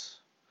cards.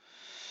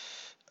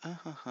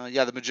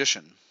 Yeah, the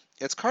magician.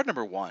 It's card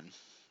number 1.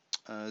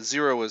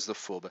 0 is the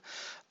fool.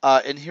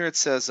 But and here it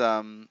says,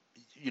 when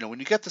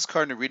you get this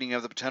card in a reading, you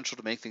have the potential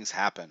to make things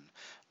happen.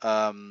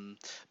 But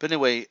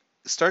anyway,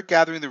 start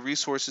gathering the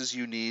resources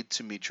you need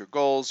to meet your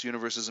goals.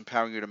 Universe is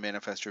empowering you to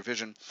manifest your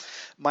vision.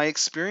 My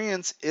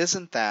experience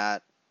isn't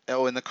that.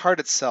 Oh, in the card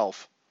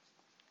itself,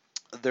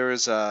 there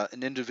is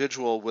an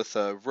individual with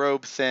a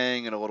robe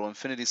thing and a little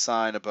infinity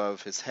sign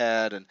above his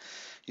head, and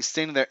he's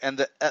standing there, and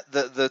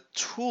the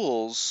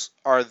tools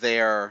are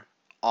there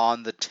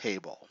on the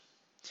table.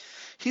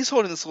 He's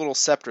holding this little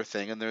scepter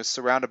thing, and they're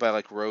surrounded by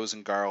like rose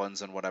and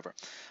garlands and whatever,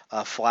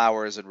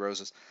 flowers and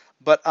roses.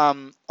 But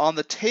on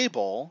the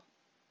table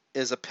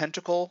is a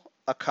pentacle,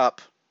 a cup,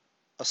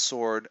 a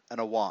sword, and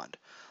a wand.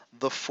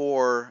 The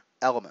 4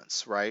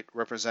 elements, right,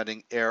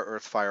 representing air,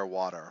 earth, fire,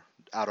 water,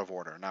 out of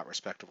order, not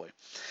respectively.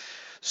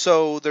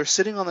 So they're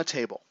sitting on the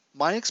table.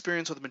 My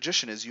experience with a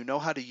magician is you know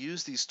how to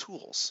use these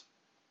tools,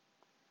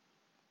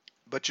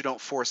 but you don't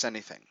force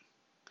anything.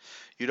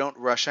 You don't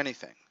rush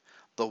anything.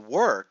 The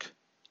work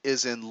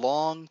is in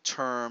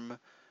long-term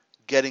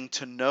getting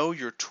to know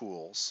your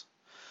tools,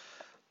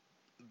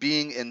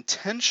 being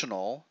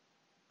intentional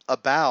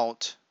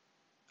about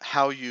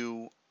how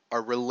you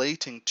are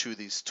relating to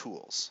these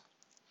tools.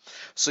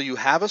 So you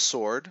have a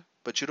sword,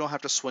 but you don't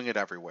have to swing it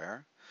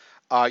everywhere.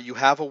 You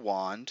have a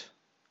wand.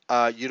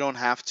 You don't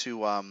have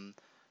to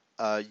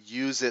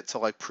use it to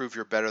like prove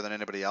you're better than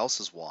anybody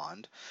else's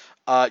wand.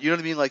 You know what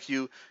I mean? Like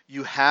you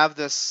have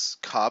this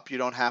cup. You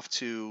don't have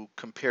to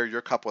compare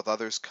your cup with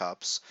others'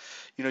 cups.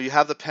 You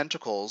have the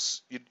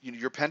pentacles.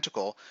 Your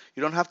pentacle.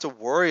 You don't have to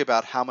worry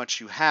about how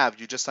much you have.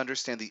 You just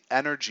understand the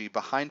energy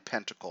behind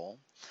pentacle,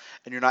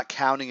 and you're not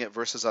counting it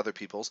versus other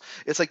people's.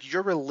 It's like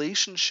your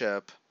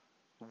relationship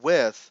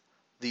with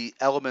the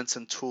elements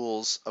and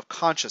tools of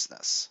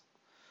consciousness,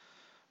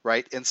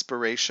 right?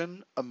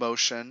 Inspiration,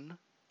 emotion,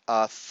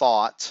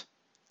 thought,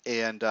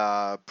 and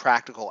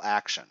practical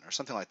action, or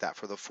something like that,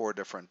 for the 4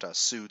 different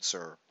suits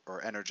or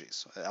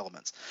energies,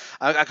 elements.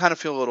 I kind of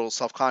feel a little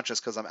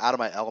self-conscious because I'm out of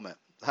my element.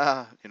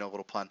 A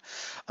little pun.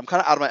 I'm kind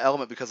of out of my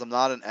element because I'm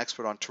not an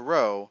expert on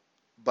tarot,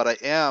 but I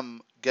am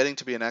getting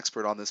to be an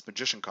expert on this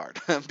magician card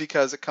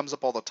because it comes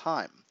up all the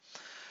time.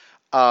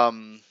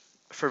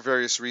 For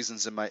various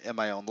reasons in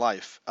my own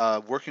life,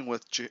 working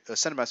with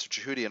Ascended Master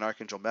Jehudi and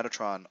Archangel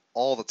Metatron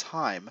all the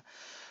time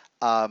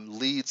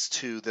leads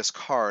to this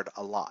card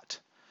a lot.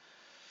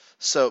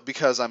 So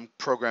because I'm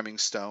programming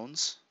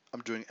stones,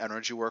 I'm doing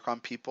energy work on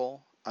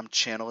people, I'm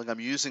channeling, I'm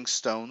using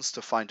stones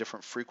to find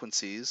different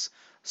frequencies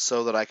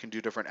so that I can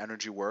do different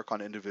energy work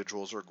on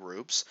individuals or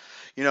groups.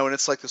 And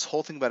it's like this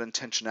whole thing about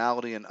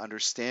intentionality and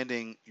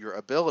understanding your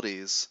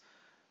abilities,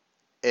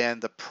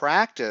 and the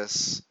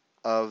practice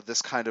of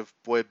this kind of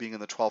boy being in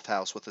the 12th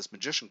house with this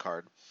magician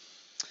card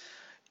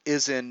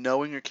is in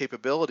knowing your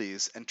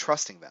capabilities and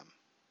trusting them.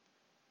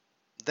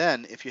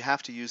 Then, if you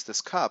have to use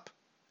this cup,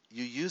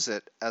 you use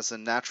it as a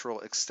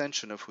natural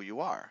extension of who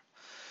you are.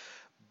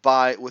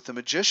 With the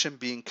magician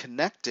being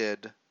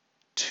connected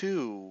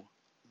to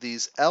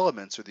these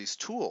elements or these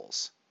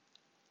tools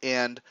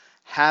and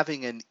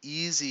having an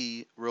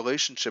easy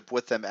relationship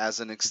with them as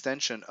an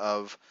extension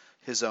of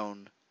his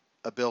own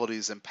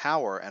abilities and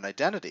power and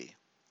identity,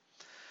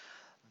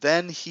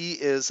 then he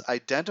is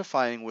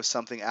identifying with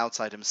something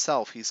outside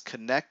himself. He's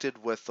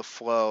connected with the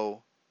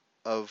flow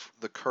of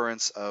the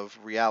currents of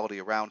reality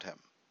around him.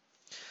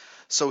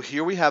 So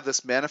here we have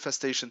this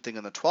manifestation thing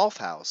in the 12th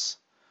house.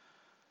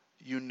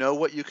 You know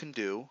what you can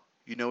do,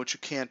 you know what you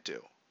can't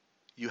do.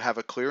 You have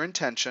a clear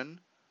intention,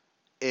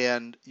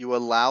 and you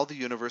allow the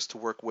universe to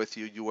work with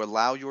you. You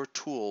allow your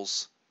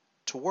tools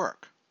to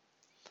work.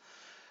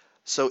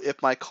 So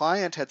if my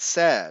client had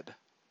said,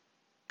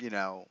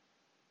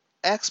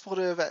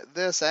 expletive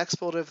this,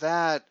 expletive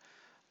that,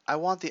 I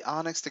want the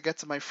onyx to get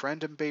to my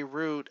friend in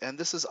Beirut, and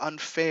this is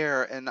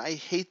unfair, and I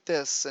hate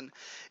this, and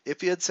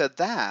if he had said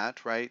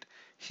that, right,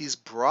 he's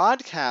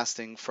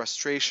broadcasting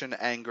frustration,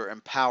 anger,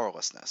 and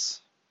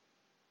powerlessness.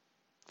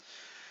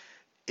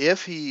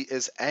 If he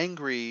is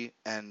angry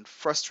and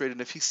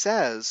frustrated, if he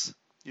says,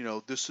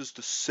 this is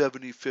the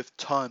 75th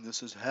time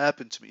this has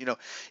happened to me,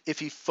 if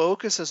he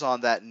focuses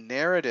on that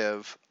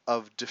narrative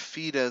of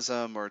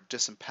defeatism or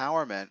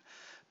disempowerment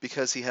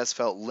because he has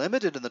felt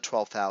limited in the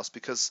 12th house,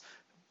 because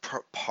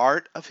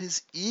part of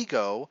his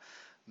ego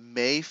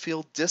may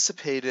feel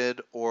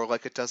dissipated or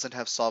like it doesn't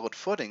have solid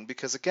footing,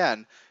 because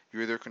again,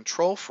 you're either a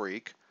control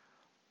freak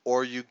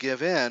or you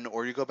give in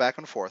or you go back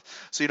and forth.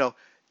 So,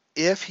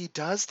 if he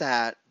does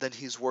that, then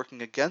he's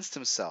working against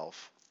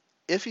himself.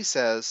 If he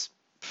says,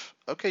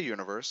 okay,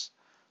 universe,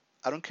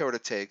 I don't care what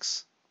it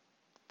takes,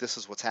 this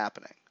is what's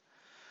happening.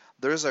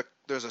 There's a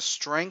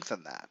strength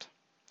in that.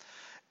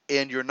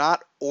 And you're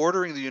not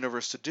ordering the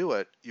universe to do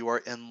it. You are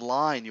in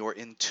line, you are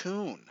in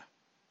tune.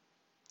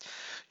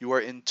 You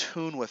are in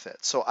tune with it.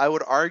 So I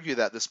would argue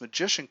that this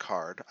magician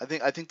card,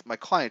 I think my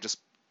client just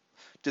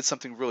did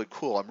something really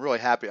cool. I'm really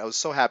happy. I was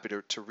so happy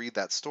to read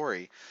that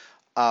story,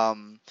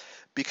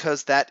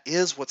 because that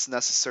is what's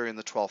necessary in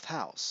the 12th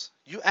house.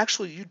 You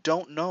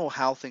don't know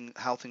how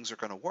things are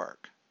going to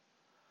work.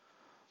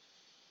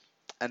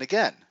 And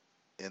again,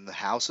 in the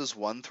houses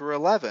 1 through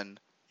 11,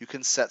 you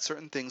can set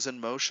certain things in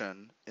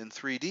motion in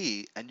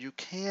 3D, and you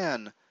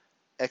can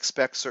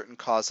expect certain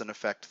cause and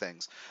effect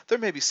things. There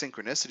may be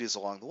synchronicities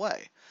along the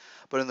way,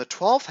 but in the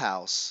 12th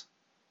house,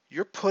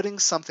 you're putting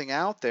something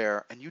out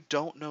there and you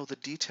don't know the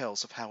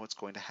details of how it's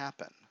going to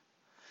happen.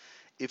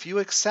 If you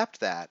accept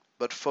that,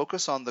 but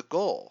focus on the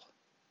goal,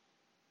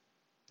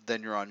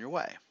 then you're on your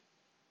way.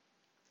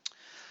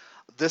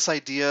 This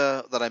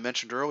idea that I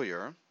mentioned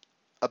earlier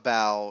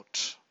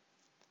about,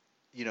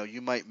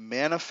 you might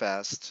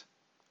manifest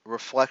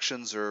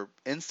reflections or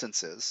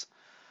instances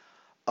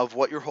of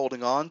what you're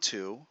holding on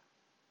to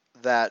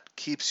that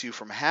keeps you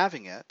from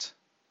having it,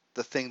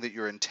 the thing that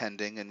you're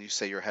intending and you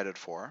say you're headed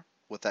for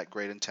with that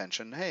great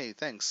intention. Hey,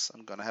 thanks,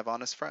 I'm going to have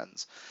honest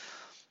friends,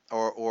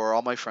 or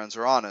all my friends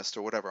are honest,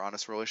 or whatever,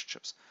 honest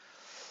relationships.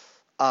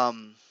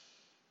 I'm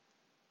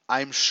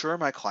sure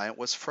my client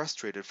was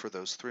frustrated for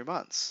those 3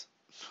 months.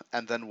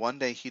 And then one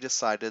day he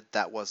decided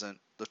that wasn't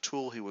the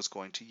tool he was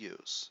going to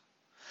use.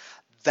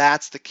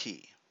 That's the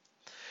key.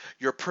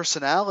 Your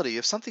personality,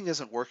 if something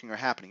isn't working or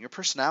happening, your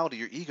personality,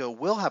 your ego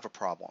will have a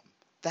problem.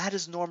 That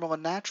is normal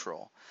and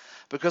natural,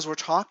 because we're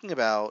talking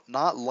about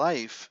not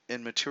life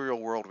in material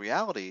world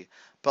reality,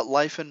 but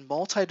life in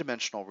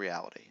multidimensional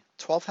reality.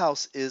 12th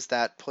house is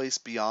that place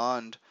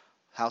beyond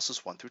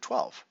houses 1 through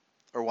 12,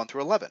 or 1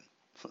 through 11.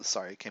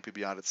 Sorry, it can't be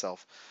beyond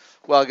itself.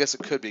 Well, I guess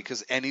it could be,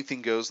 because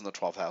anything goes in the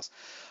 12th house.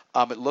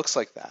 It looks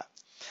like that.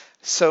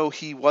 So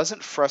he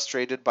wasn't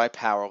frustrated by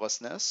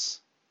powerlessness.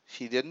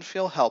 He didn't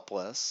feel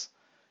helpless.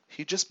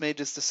 He just made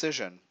his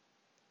decision.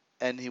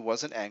 And he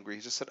wasn't angry.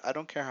 He just said, I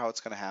don't care how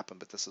it's going to happen,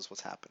 but this is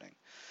what's happening.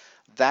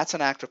 That's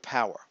an act of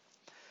power.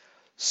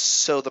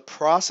 So the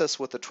process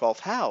with the 12th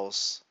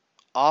house,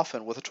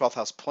 often with a 12th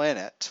house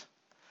planet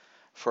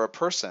for a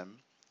person,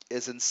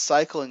 is in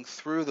cycling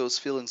through those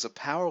feelings of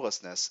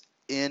powerlessness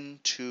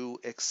into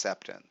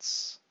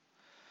acceptance.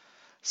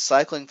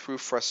 Cycling through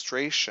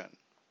frustration.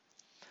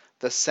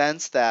 The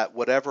sense that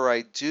whatever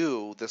I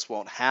do, this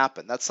won't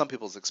happen. That's some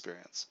people's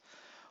experience.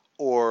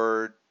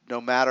 Or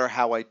no matter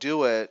how I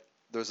do it,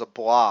 there's a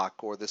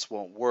block, or this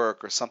won't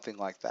work, or something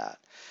like that.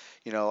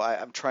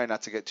 I'm trying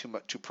not to get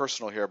too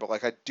personal here, but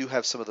like I do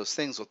have some of those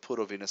things with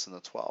Pluto, Venus in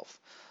the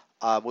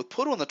 12th. With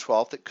Pluto in the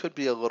 12th, it could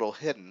be a little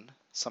hidden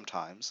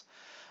sometimes,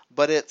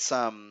 but it's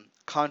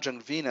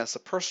conjunct Venus, a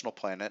personal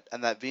planet,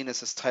 and that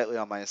Venus is tightly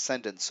on my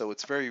ascendant, so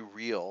it's very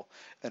real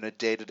in a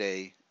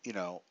day-to-day,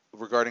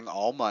 regarding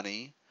all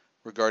money,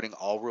 regarding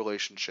all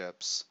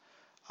relationships,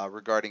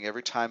 regarding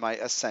every time I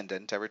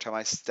ascendant, every time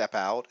I step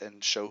out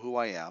and show who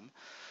I am.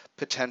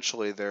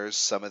 Potentially there's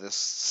some of this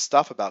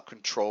stuff about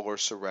control or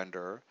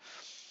surrender.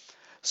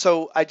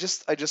 So I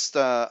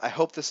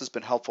hope this has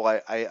been helpful.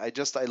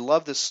 I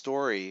love this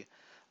story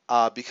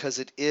because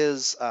it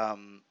is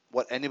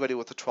what anybody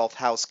with the 12th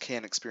house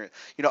can experience.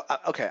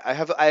 Okay, I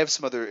have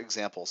some other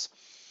examples.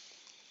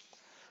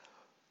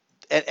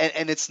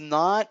 And it's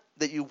not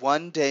that you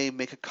one day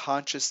make a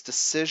conscious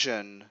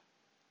decision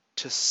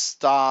to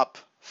stop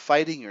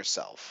fighting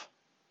yourself.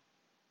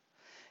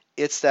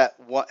 It's that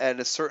at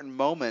a certain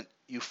moment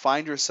you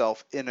find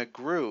yourself in a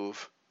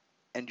groove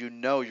and you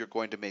know you're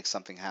going to make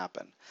something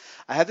happen.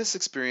 I had this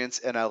experience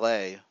in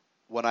LA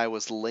when I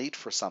was late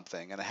for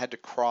something and I had to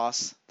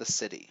cross the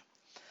city.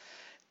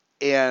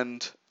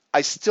 And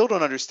I still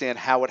don't understand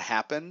how it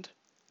happened,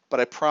 but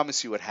I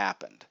promise you it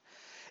happened.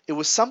 It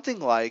was something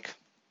like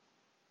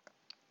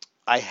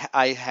I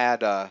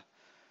had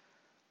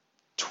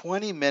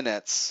 20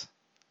 minutes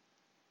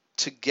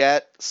to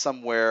get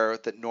somewhere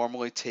that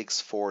normally takes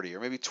 40 or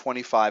maybe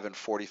 25 and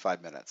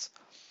 45 minutes.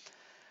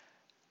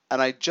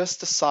 And I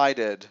just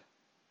decided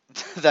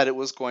that it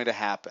was going to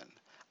happen.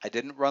 I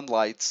didn't run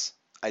lights.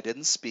 I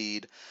didn't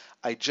speed.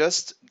 I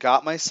just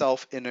got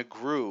myself in a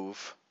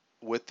groove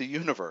with the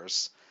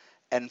universe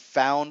and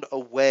found a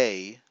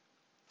way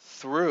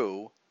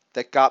through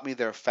that got me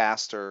there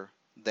faster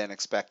than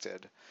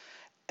expected.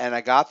 And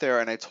I got there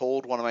and I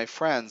told one of my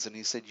friends, and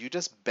he said, "You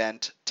just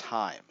bent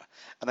time."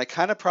 And I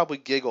kind of probably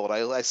giggled.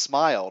 I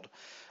smiled,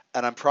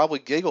 and I'm probably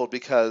giggled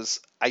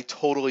because I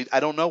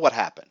don't know what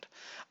happened.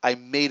 I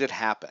made it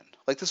happen.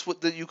 Like this,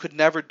 you could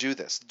never do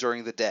this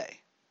during the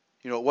day.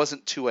 It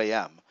wasn't 2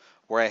 a.m.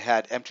 where I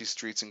had empty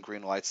streets and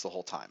green lights the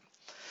whole time.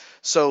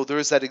 So there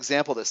is that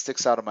example that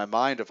sticks out of my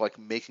mind of like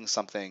making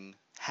something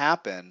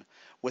happen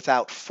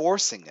without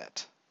forcing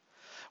it,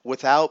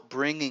 without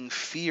bringing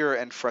fear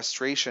and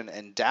frustration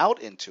and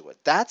doubt into it.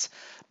 That's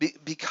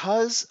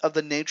because of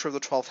the nature of the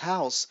 12th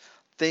house,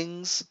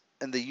 things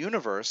in the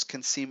universe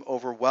can seem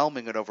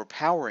overwhelming and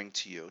overpowering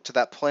to you, to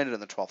that planet in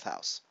the 12th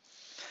house.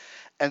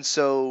 And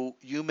so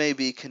you may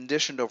be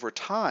conditioned over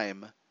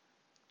time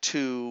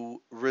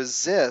to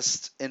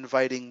resist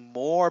inviting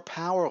more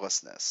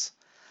powerlessness.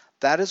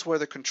 That is where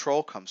the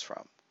control comes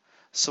from.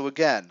 So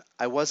again,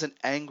 I wasn't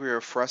angry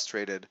or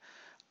frustrated.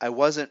 I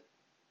wasn't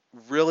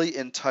really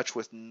in touch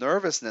with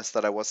nervousness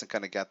that I wasn't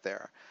going to get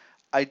there.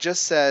 I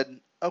just said,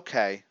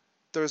 okay,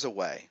 there's a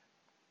way.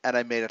 And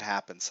I made it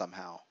happen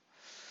somehow.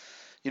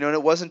 And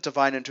it wasn't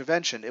divine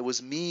intervention. It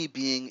was me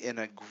being in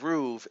a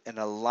groove, in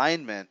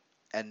alignment,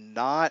 and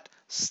not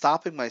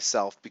stopping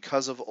myself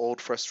because of old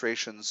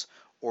frustrations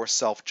or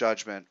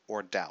self-judgment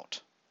or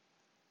doubt.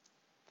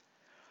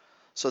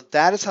 So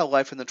that is how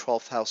life in the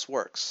 12th house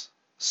works.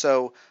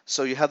 So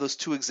you have those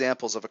two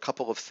examples of a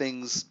couple of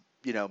things,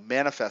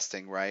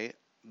 manifesting, right?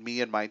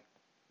 Me and my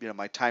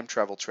time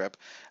travel trip,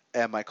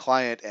 and my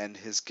client and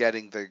his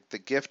getting the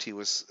gift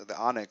the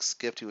onyx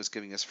gift he was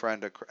giving his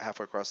friend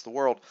halfway across the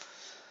world.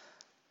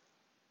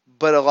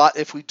 But a lot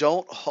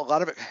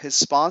of it is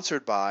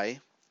sponsored by,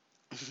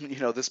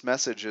 this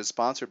message is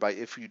sponsored by,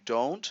 if you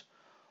don't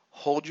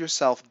hold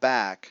yourself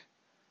back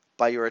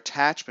by your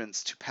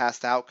attachments to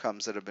past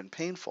outcomes that have been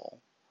painful,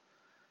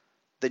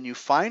 then you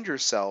find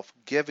yourself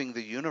giving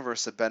the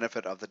universe the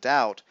benefit of the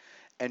doubt,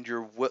 and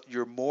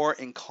you're more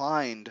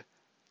inclined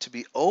to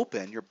be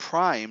open, you're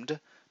primed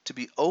to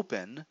be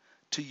open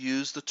to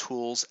use the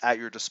tools at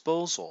your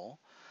disposal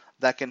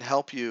that can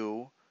help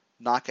you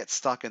not get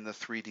stuck in the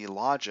 3D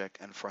logic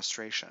and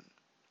frustration.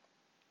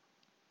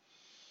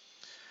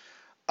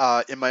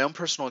 In my own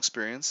personal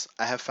experience,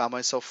 I have found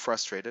myself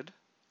frustrated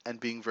and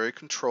being very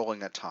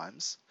controlling at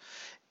times.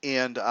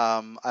 And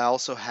I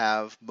also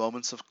have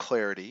moments of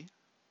clarity,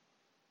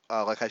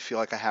 like I feel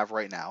like I have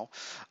right now,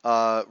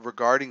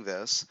 regarding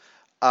this.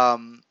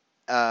 One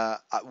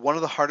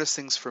of the hardest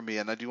things for me,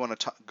 and I do want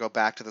to go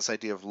back to this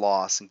idea of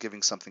loss and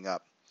giving something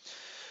up.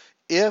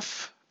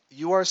 If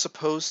you are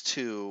supposed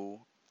to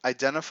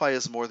identify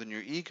as more than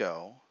your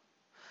ego,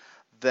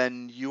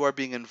 then you are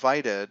being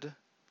invited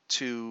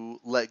to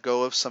let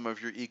go of some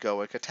of your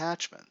egoic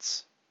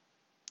attachments.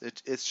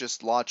 It's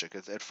just logic.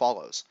 It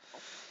follows.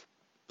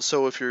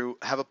 So if you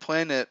have a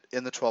planet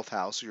in the 12th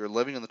house, or you're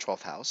living in the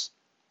 12th house,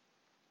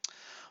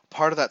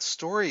 part of that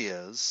story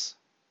is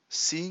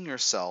seeing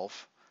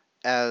yourself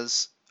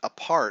as a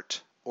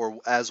part, or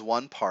as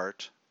one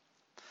part,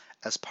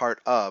 as part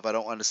of, I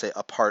don't want to say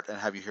a part and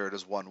have you hear it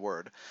as one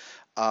word,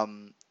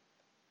 um,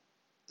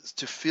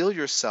 to feel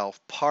yourself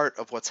part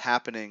of what's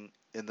happening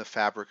in the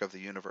fabric of the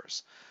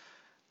universe,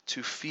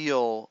 to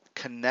feel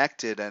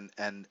connected and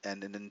an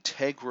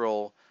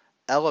integral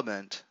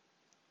element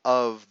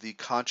of the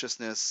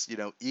consciousness,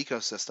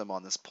 ecosystem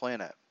on this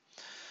planet.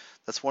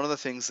 That's one of the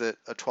things that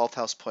a 12th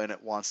house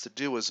planet wants to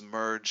do, is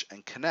merge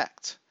and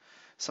connect.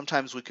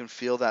 Sometimes we can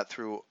feel that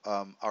through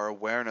our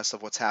awareness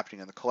of what's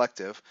happening in the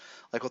collective.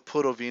 Like with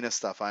Pluto Venus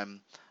stuff,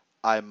 I'm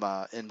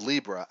in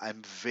Libra.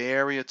 I'm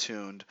very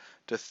attuned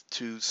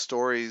to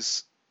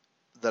stories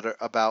that are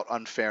about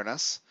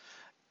unfairness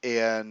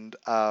and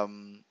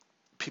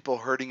people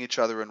hurting each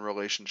other in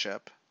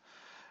relationship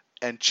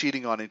and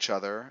cheating on each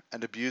other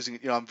and abusing.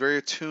 I'm very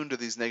attuned to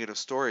these negative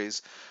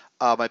stories.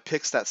 I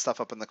pick that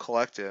stuff up in the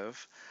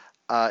collective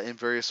in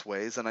various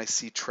ways, and I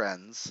see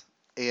trends.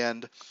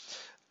 And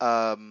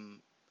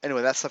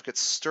anyway, that stuff gets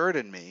stirred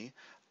in me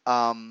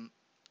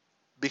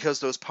because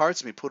those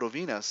parts of me, Pluto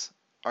Venus,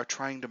 are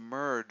trying to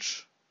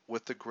merge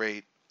with the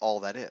great all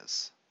that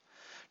is,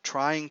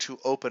 trying to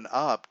open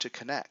up to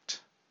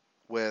connect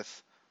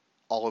with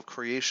all of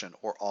creation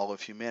or all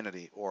of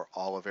humanity or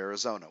all of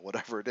Arizona,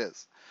 whatever it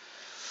is.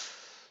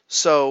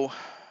 So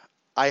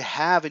I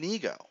have an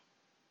ego,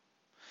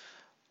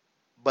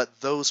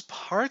 but those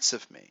parts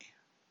of me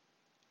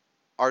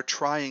are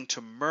trying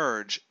to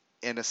merge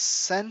and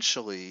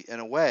essentially,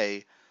 in a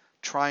way,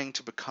 trying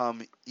to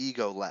become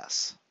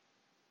ego-less.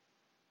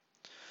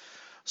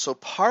 So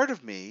part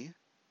of me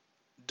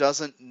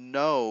doesn't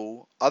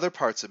know, other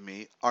parts of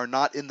me are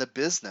not in the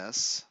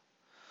business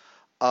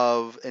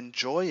of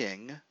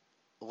enjoying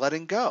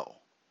letting go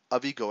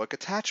of egoic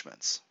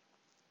attachments.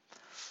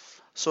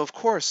 So of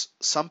course,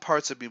 some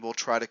parts of me will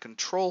try to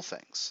control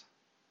things.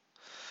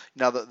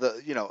 Now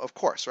of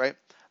course, right?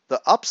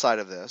 The upside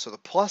of this, or the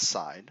plus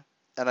side,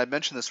 and I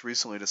mentioned this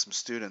recently to some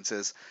students,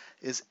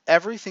 is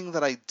everything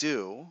that I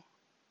do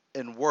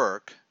in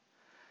work,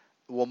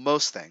 well,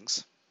 most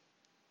things,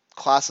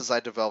 classes I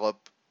develop,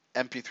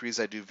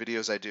 MP3s I do,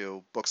 videos I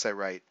do, books I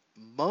write,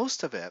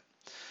 most of it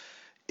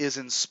is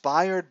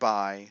inspired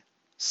by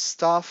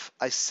stuff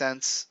I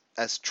sense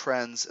as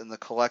trends in the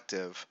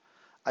collective.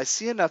 I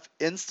see enough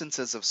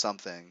instances of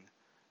something,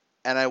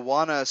 and I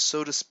want to,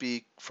 so to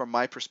speak, from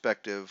my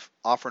perspective,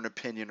 offer an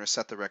opinion or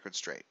set the record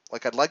straight.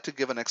 Like, I'd like to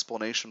give an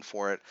explanation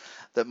for it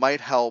that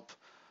might help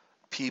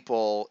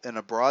people in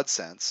a broad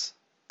sense,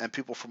 and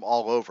people from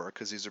all over,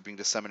 because these are being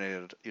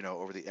disseminated,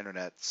 over the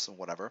internet and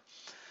whatever.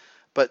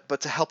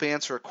 But to help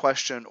answer a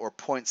question or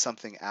point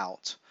something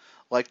out,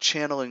 like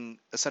channeling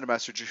Ascended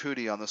Master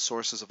Jehudi on the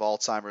sources of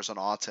Alzheimer's and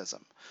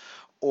autism,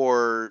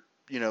 or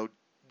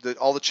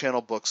all the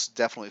channel books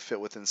definitely fit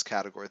within this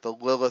category. The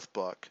Lilith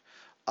book,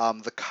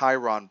 the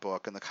Chiron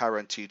book, and the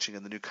Chiron teaching,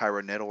 and the new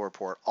Chiron natal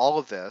report. All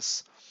of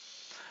this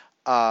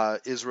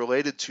is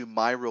related to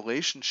my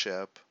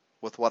relationship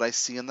with what I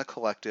see in the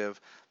collective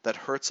that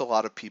hurts a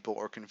lot of people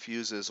or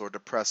confuses or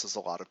depresses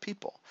a lot of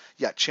people.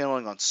 Yeah,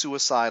 channeling on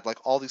suicide,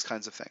 like all these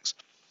kinds of things.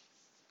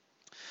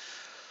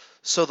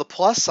 So the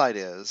plus side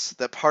is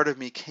that part of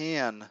me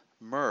can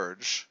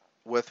merge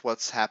with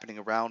what's happening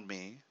around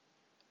me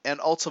and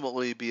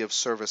ultimately be of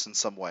service in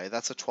some way.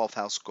 That's a 12th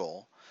house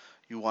goal.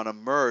 You want to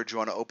merge, you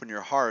want to open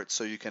your heart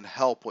so you can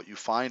help what you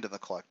find in the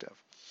collective.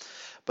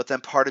 But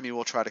then part of me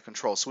will try to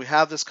control. So we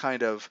have this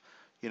kind of,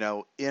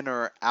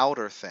 inner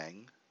outer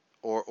thing,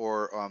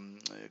 or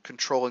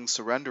controlling,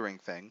 surrendering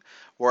thing,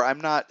 where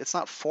it's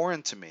not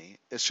foreign to me.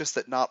 It's just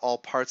that not all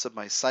parts of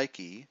my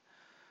psyche,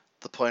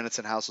 the planets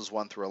in houses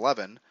 1 through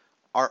 11,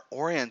 are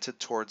oriented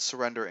towards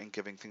surrender and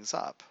giving things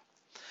up.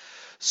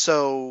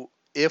 So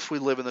if we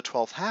live in the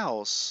 12th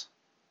house,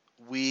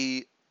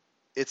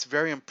 it's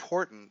very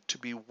important to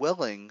be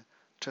willing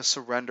to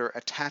surrender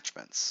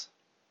attachments.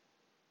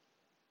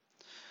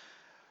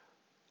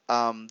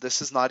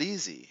 This is not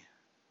easy,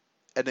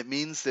 and it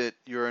means that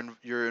you're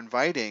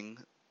inviting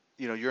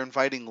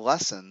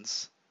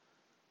lessons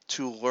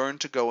to learn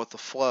to go with the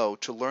flow,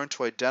 to learn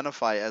to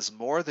identify as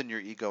more than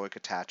your egoic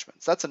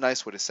attachments. That's a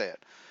nice way to say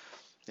it.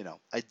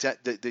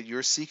 That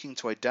you're seeking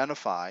to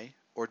identify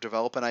or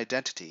develop an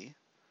identity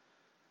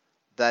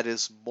that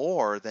is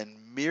more than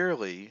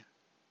merely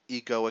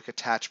egoic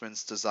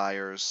attachments,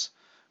 desires,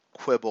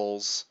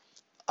 quibbles,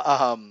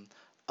 um,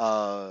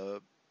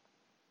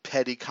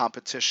 petty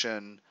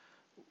competition,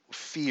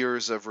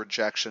 fears of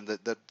rejection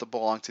that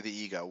belong to the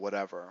ego,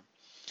 whatever.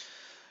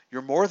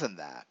 You're more than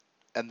that.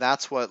 And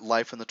that's what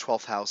life in the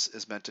 12th house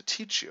is meant to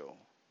teach you.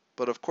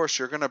 But of course,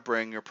 you're going to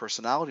bring your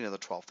personality in the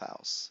 12th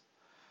house.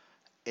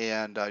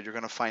 And you're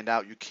going to find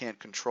out you can't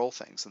control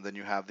things. And then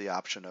you have the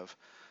option of,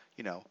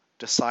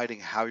 deciding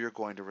how you're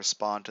going to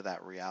respond to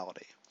that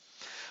reality.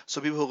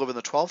 So people who live in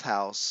the 12th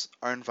house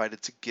are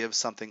invited to give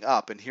something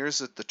up. And here's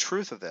the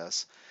truth of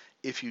this.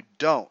 If you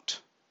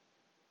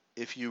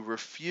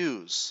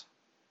refuse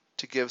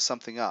to give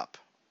something up,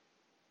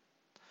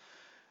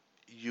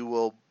 you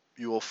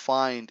will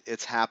find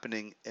it's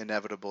happening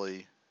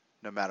inevitably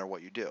no matter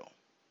what you do.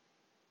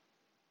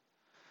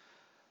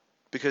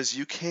 Because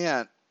you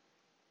can't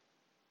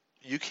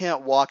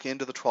walk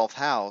into the 12th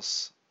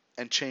house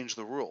and change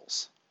the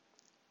rules.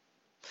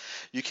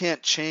 You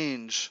can't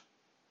change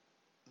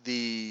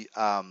the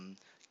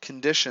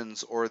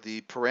conditions or the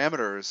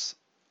parameters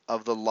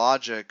of the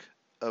logic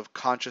of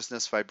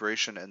consciousness,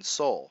 vibration, and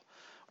soul,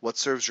 what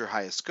serves your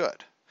highest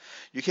good.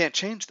 You can't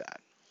change that.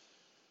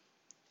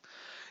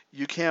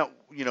 You can't,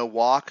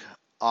 walk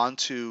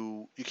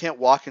into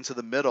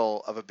the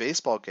middle of a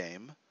baseball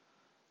game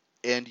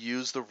and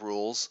use the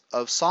rules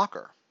of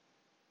soccer.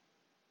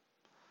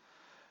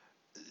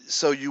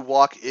 So you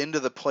walk into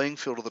the playing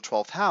field of the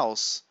 12th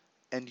house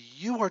and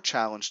you are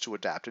challenged to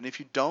adapt. And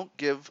if you don't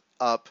give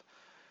up,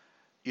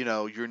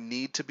 your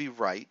need to be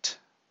right,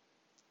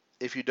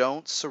 if you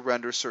don't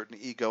surrender certain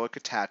egoic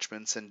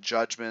attachments and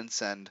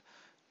judgments and,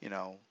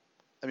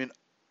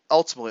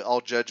 ultimately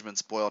all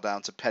judgments boil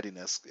down to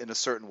pettiness in a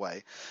certain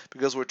way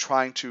because we're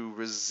trying to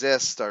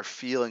resist our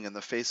feeling in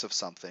the face of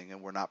something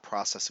and we're not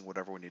processing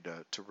whatever we need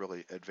to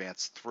really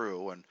advance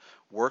through and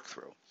work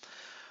through.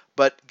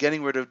 But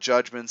getting rid of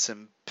judgments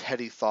and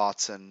petty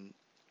thoughts and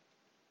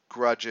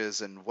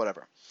grudges and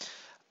whatever.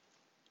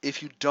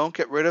 If you don't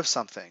get rid of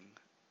something,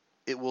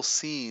 it will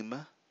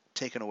seem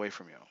taken away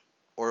from you,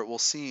 or it will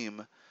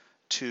seem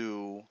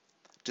to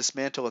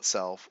dismantle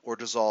itself or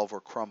dissolve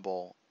or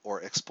crumble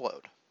or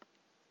explode.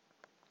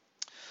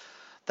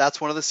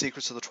 That's one of the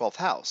secrets of the 12th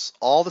house.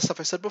 All the stuff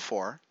I said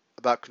before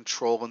about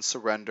control and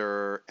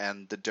surrender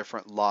and the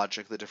different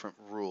logic, the different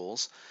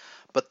rules.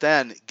 But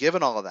then,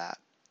 given all of that,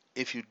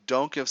 if you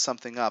don't give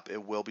something up,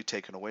 it will be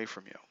taken away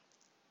from you.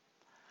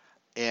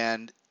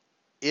 And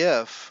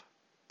if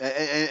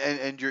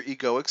and your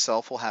egoic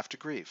self will have to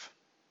grieve.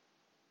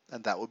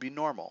 And that would be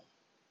normal.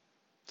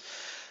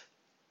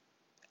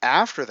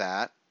 After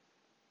that,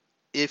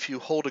 if you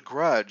hold a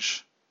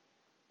grudge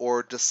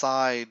or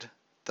decide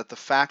that the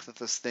fact that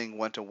this thing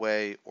went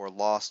away or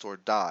lost or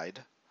died,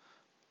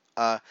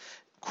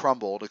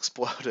 crumbled,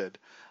 exploded,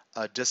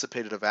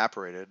 dissipated,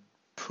 evaporated,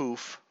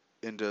 poof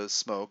into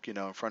smoke,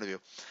 in front of you.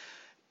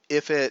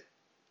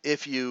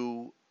 If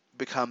you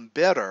become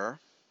bitter,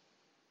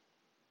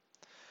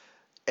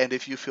 and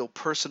if you feel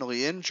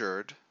personally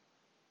injured,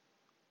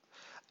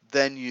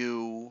 then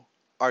you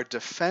are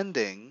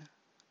defending,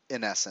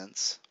 in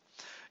essence,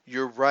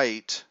 your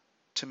right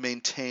to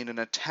maintain an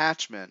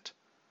attachment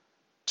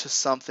to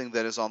something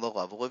that is on the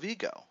level of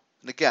ego.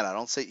 And again, I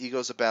don't say ego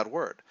is a bad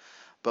word,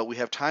 but we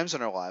have times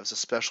in our lives,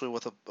 especially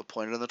with a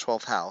planet in the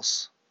 12th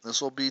house.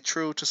 This will be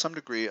true to some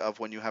degree of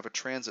when you have a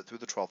transit through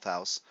the 12th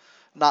house,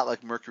 not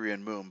like Mercury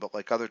and Moon, but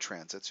like other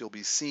transits. You'll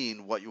be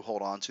seeing what you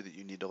hold on to that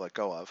you need to let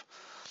go of.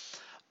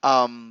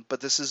 But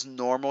this is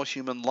normal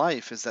human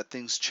life, is that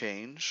things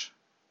change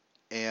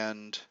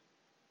and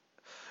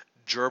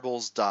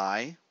gerbils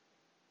die.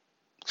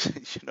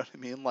 You know what I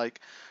mean? Like,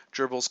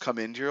 gerbils come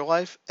into your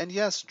life, and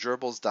yes,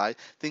 gerbils die.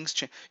 Things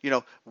change.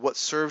 What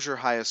serves your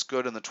highest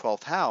good in the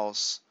 12th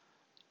house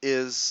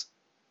is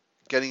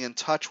getting in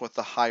touch with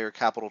the higher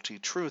capital T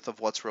truth of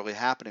what's really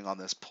happening on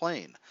this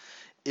plane.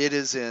 It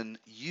is in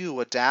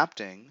you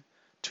adapting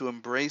to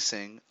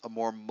embracing a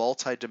more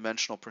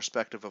multidimensional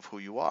perspective of who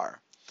you are.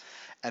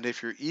 And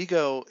if your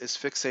ego is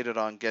fixated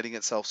on getting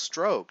itself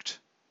stroked,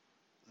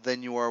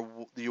 then you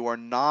are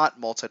not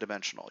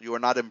multidimensional. You are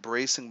not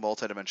embracing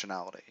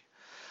multidimensionality.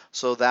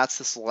 So that's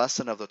this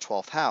lesson of the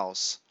 12th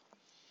house.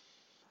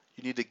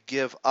 You need to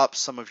give up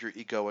some of your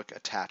egoic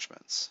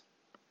attachments.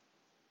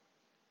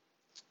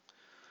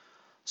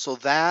 So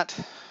that's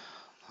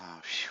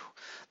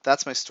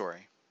my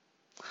story.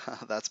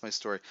 That's my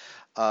story.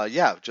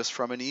 Yeah, just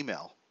from an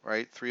email,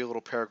 right? 3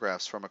 little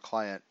paragraphs from a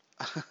client.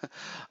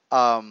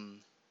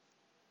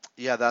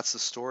 Yeah, that's the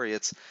story.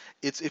 It's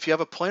if you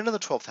have a planet in the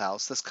 12th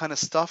house, this kind of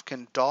stuff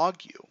can dog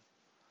you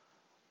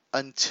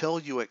until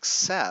you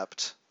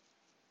accept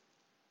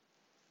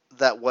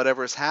that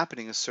whatever is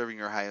happening is serving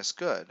your highest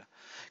good.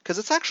 Because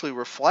it's actually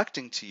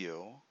reflecting to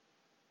you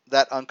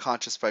that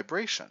unconscious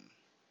vibration.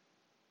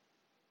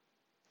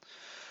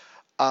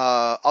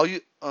 Oh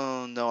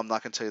no, I'm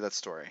not going to tell you that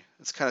story.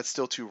 It's kind of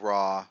still too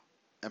raw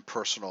and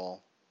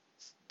personal.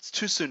 It's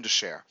too soon to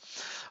share.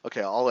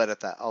 Okay, I'll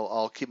edit that.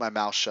 I'll keep my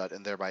mouth shut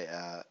and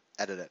thereby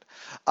edit it.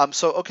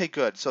 Okay,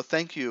 good. So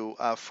thank you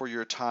for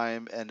your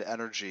time and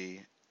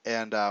energy.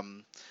 And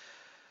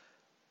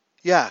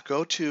yeah,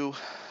 go to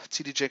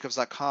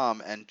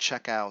tdjacobs.com and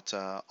check out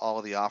all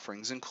of the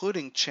offerings,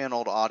 including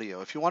channeled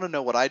audio. If you want to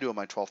know what I do in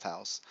my 12th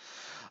house,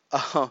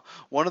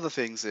 one of the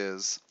things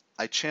is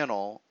I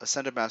channel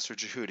Ascended Master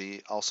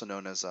Jehudi, also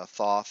known as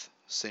Thoth,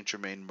 Saint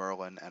Germain,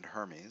 Merlin, and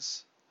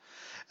Hermes,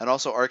 and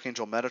also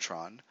Archangel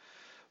Metatron,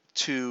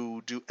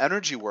 to do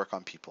energy work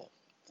on people,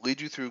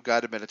 lead you through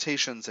guided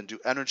meditations, and do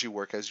energy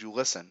work as you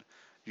listen.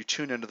 You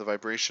tune into the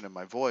vibration in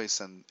my voice,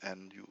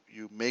 and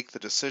you make the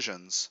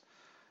decisions,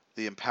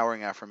 the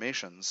empowering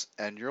affirmations,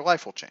 and your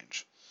life will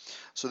change.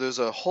 So there's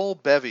a whole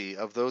bevy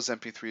of those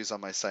MP3s on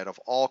my site of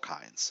all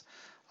kinds,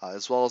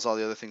 as well as all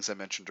the other things I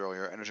mentioned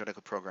earlier,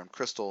 energetically programmed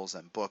crystals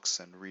and books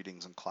and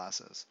readings and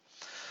classes.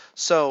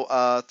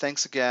 So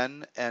thanks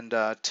again, and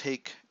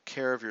take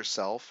care of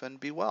yourself and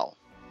be well.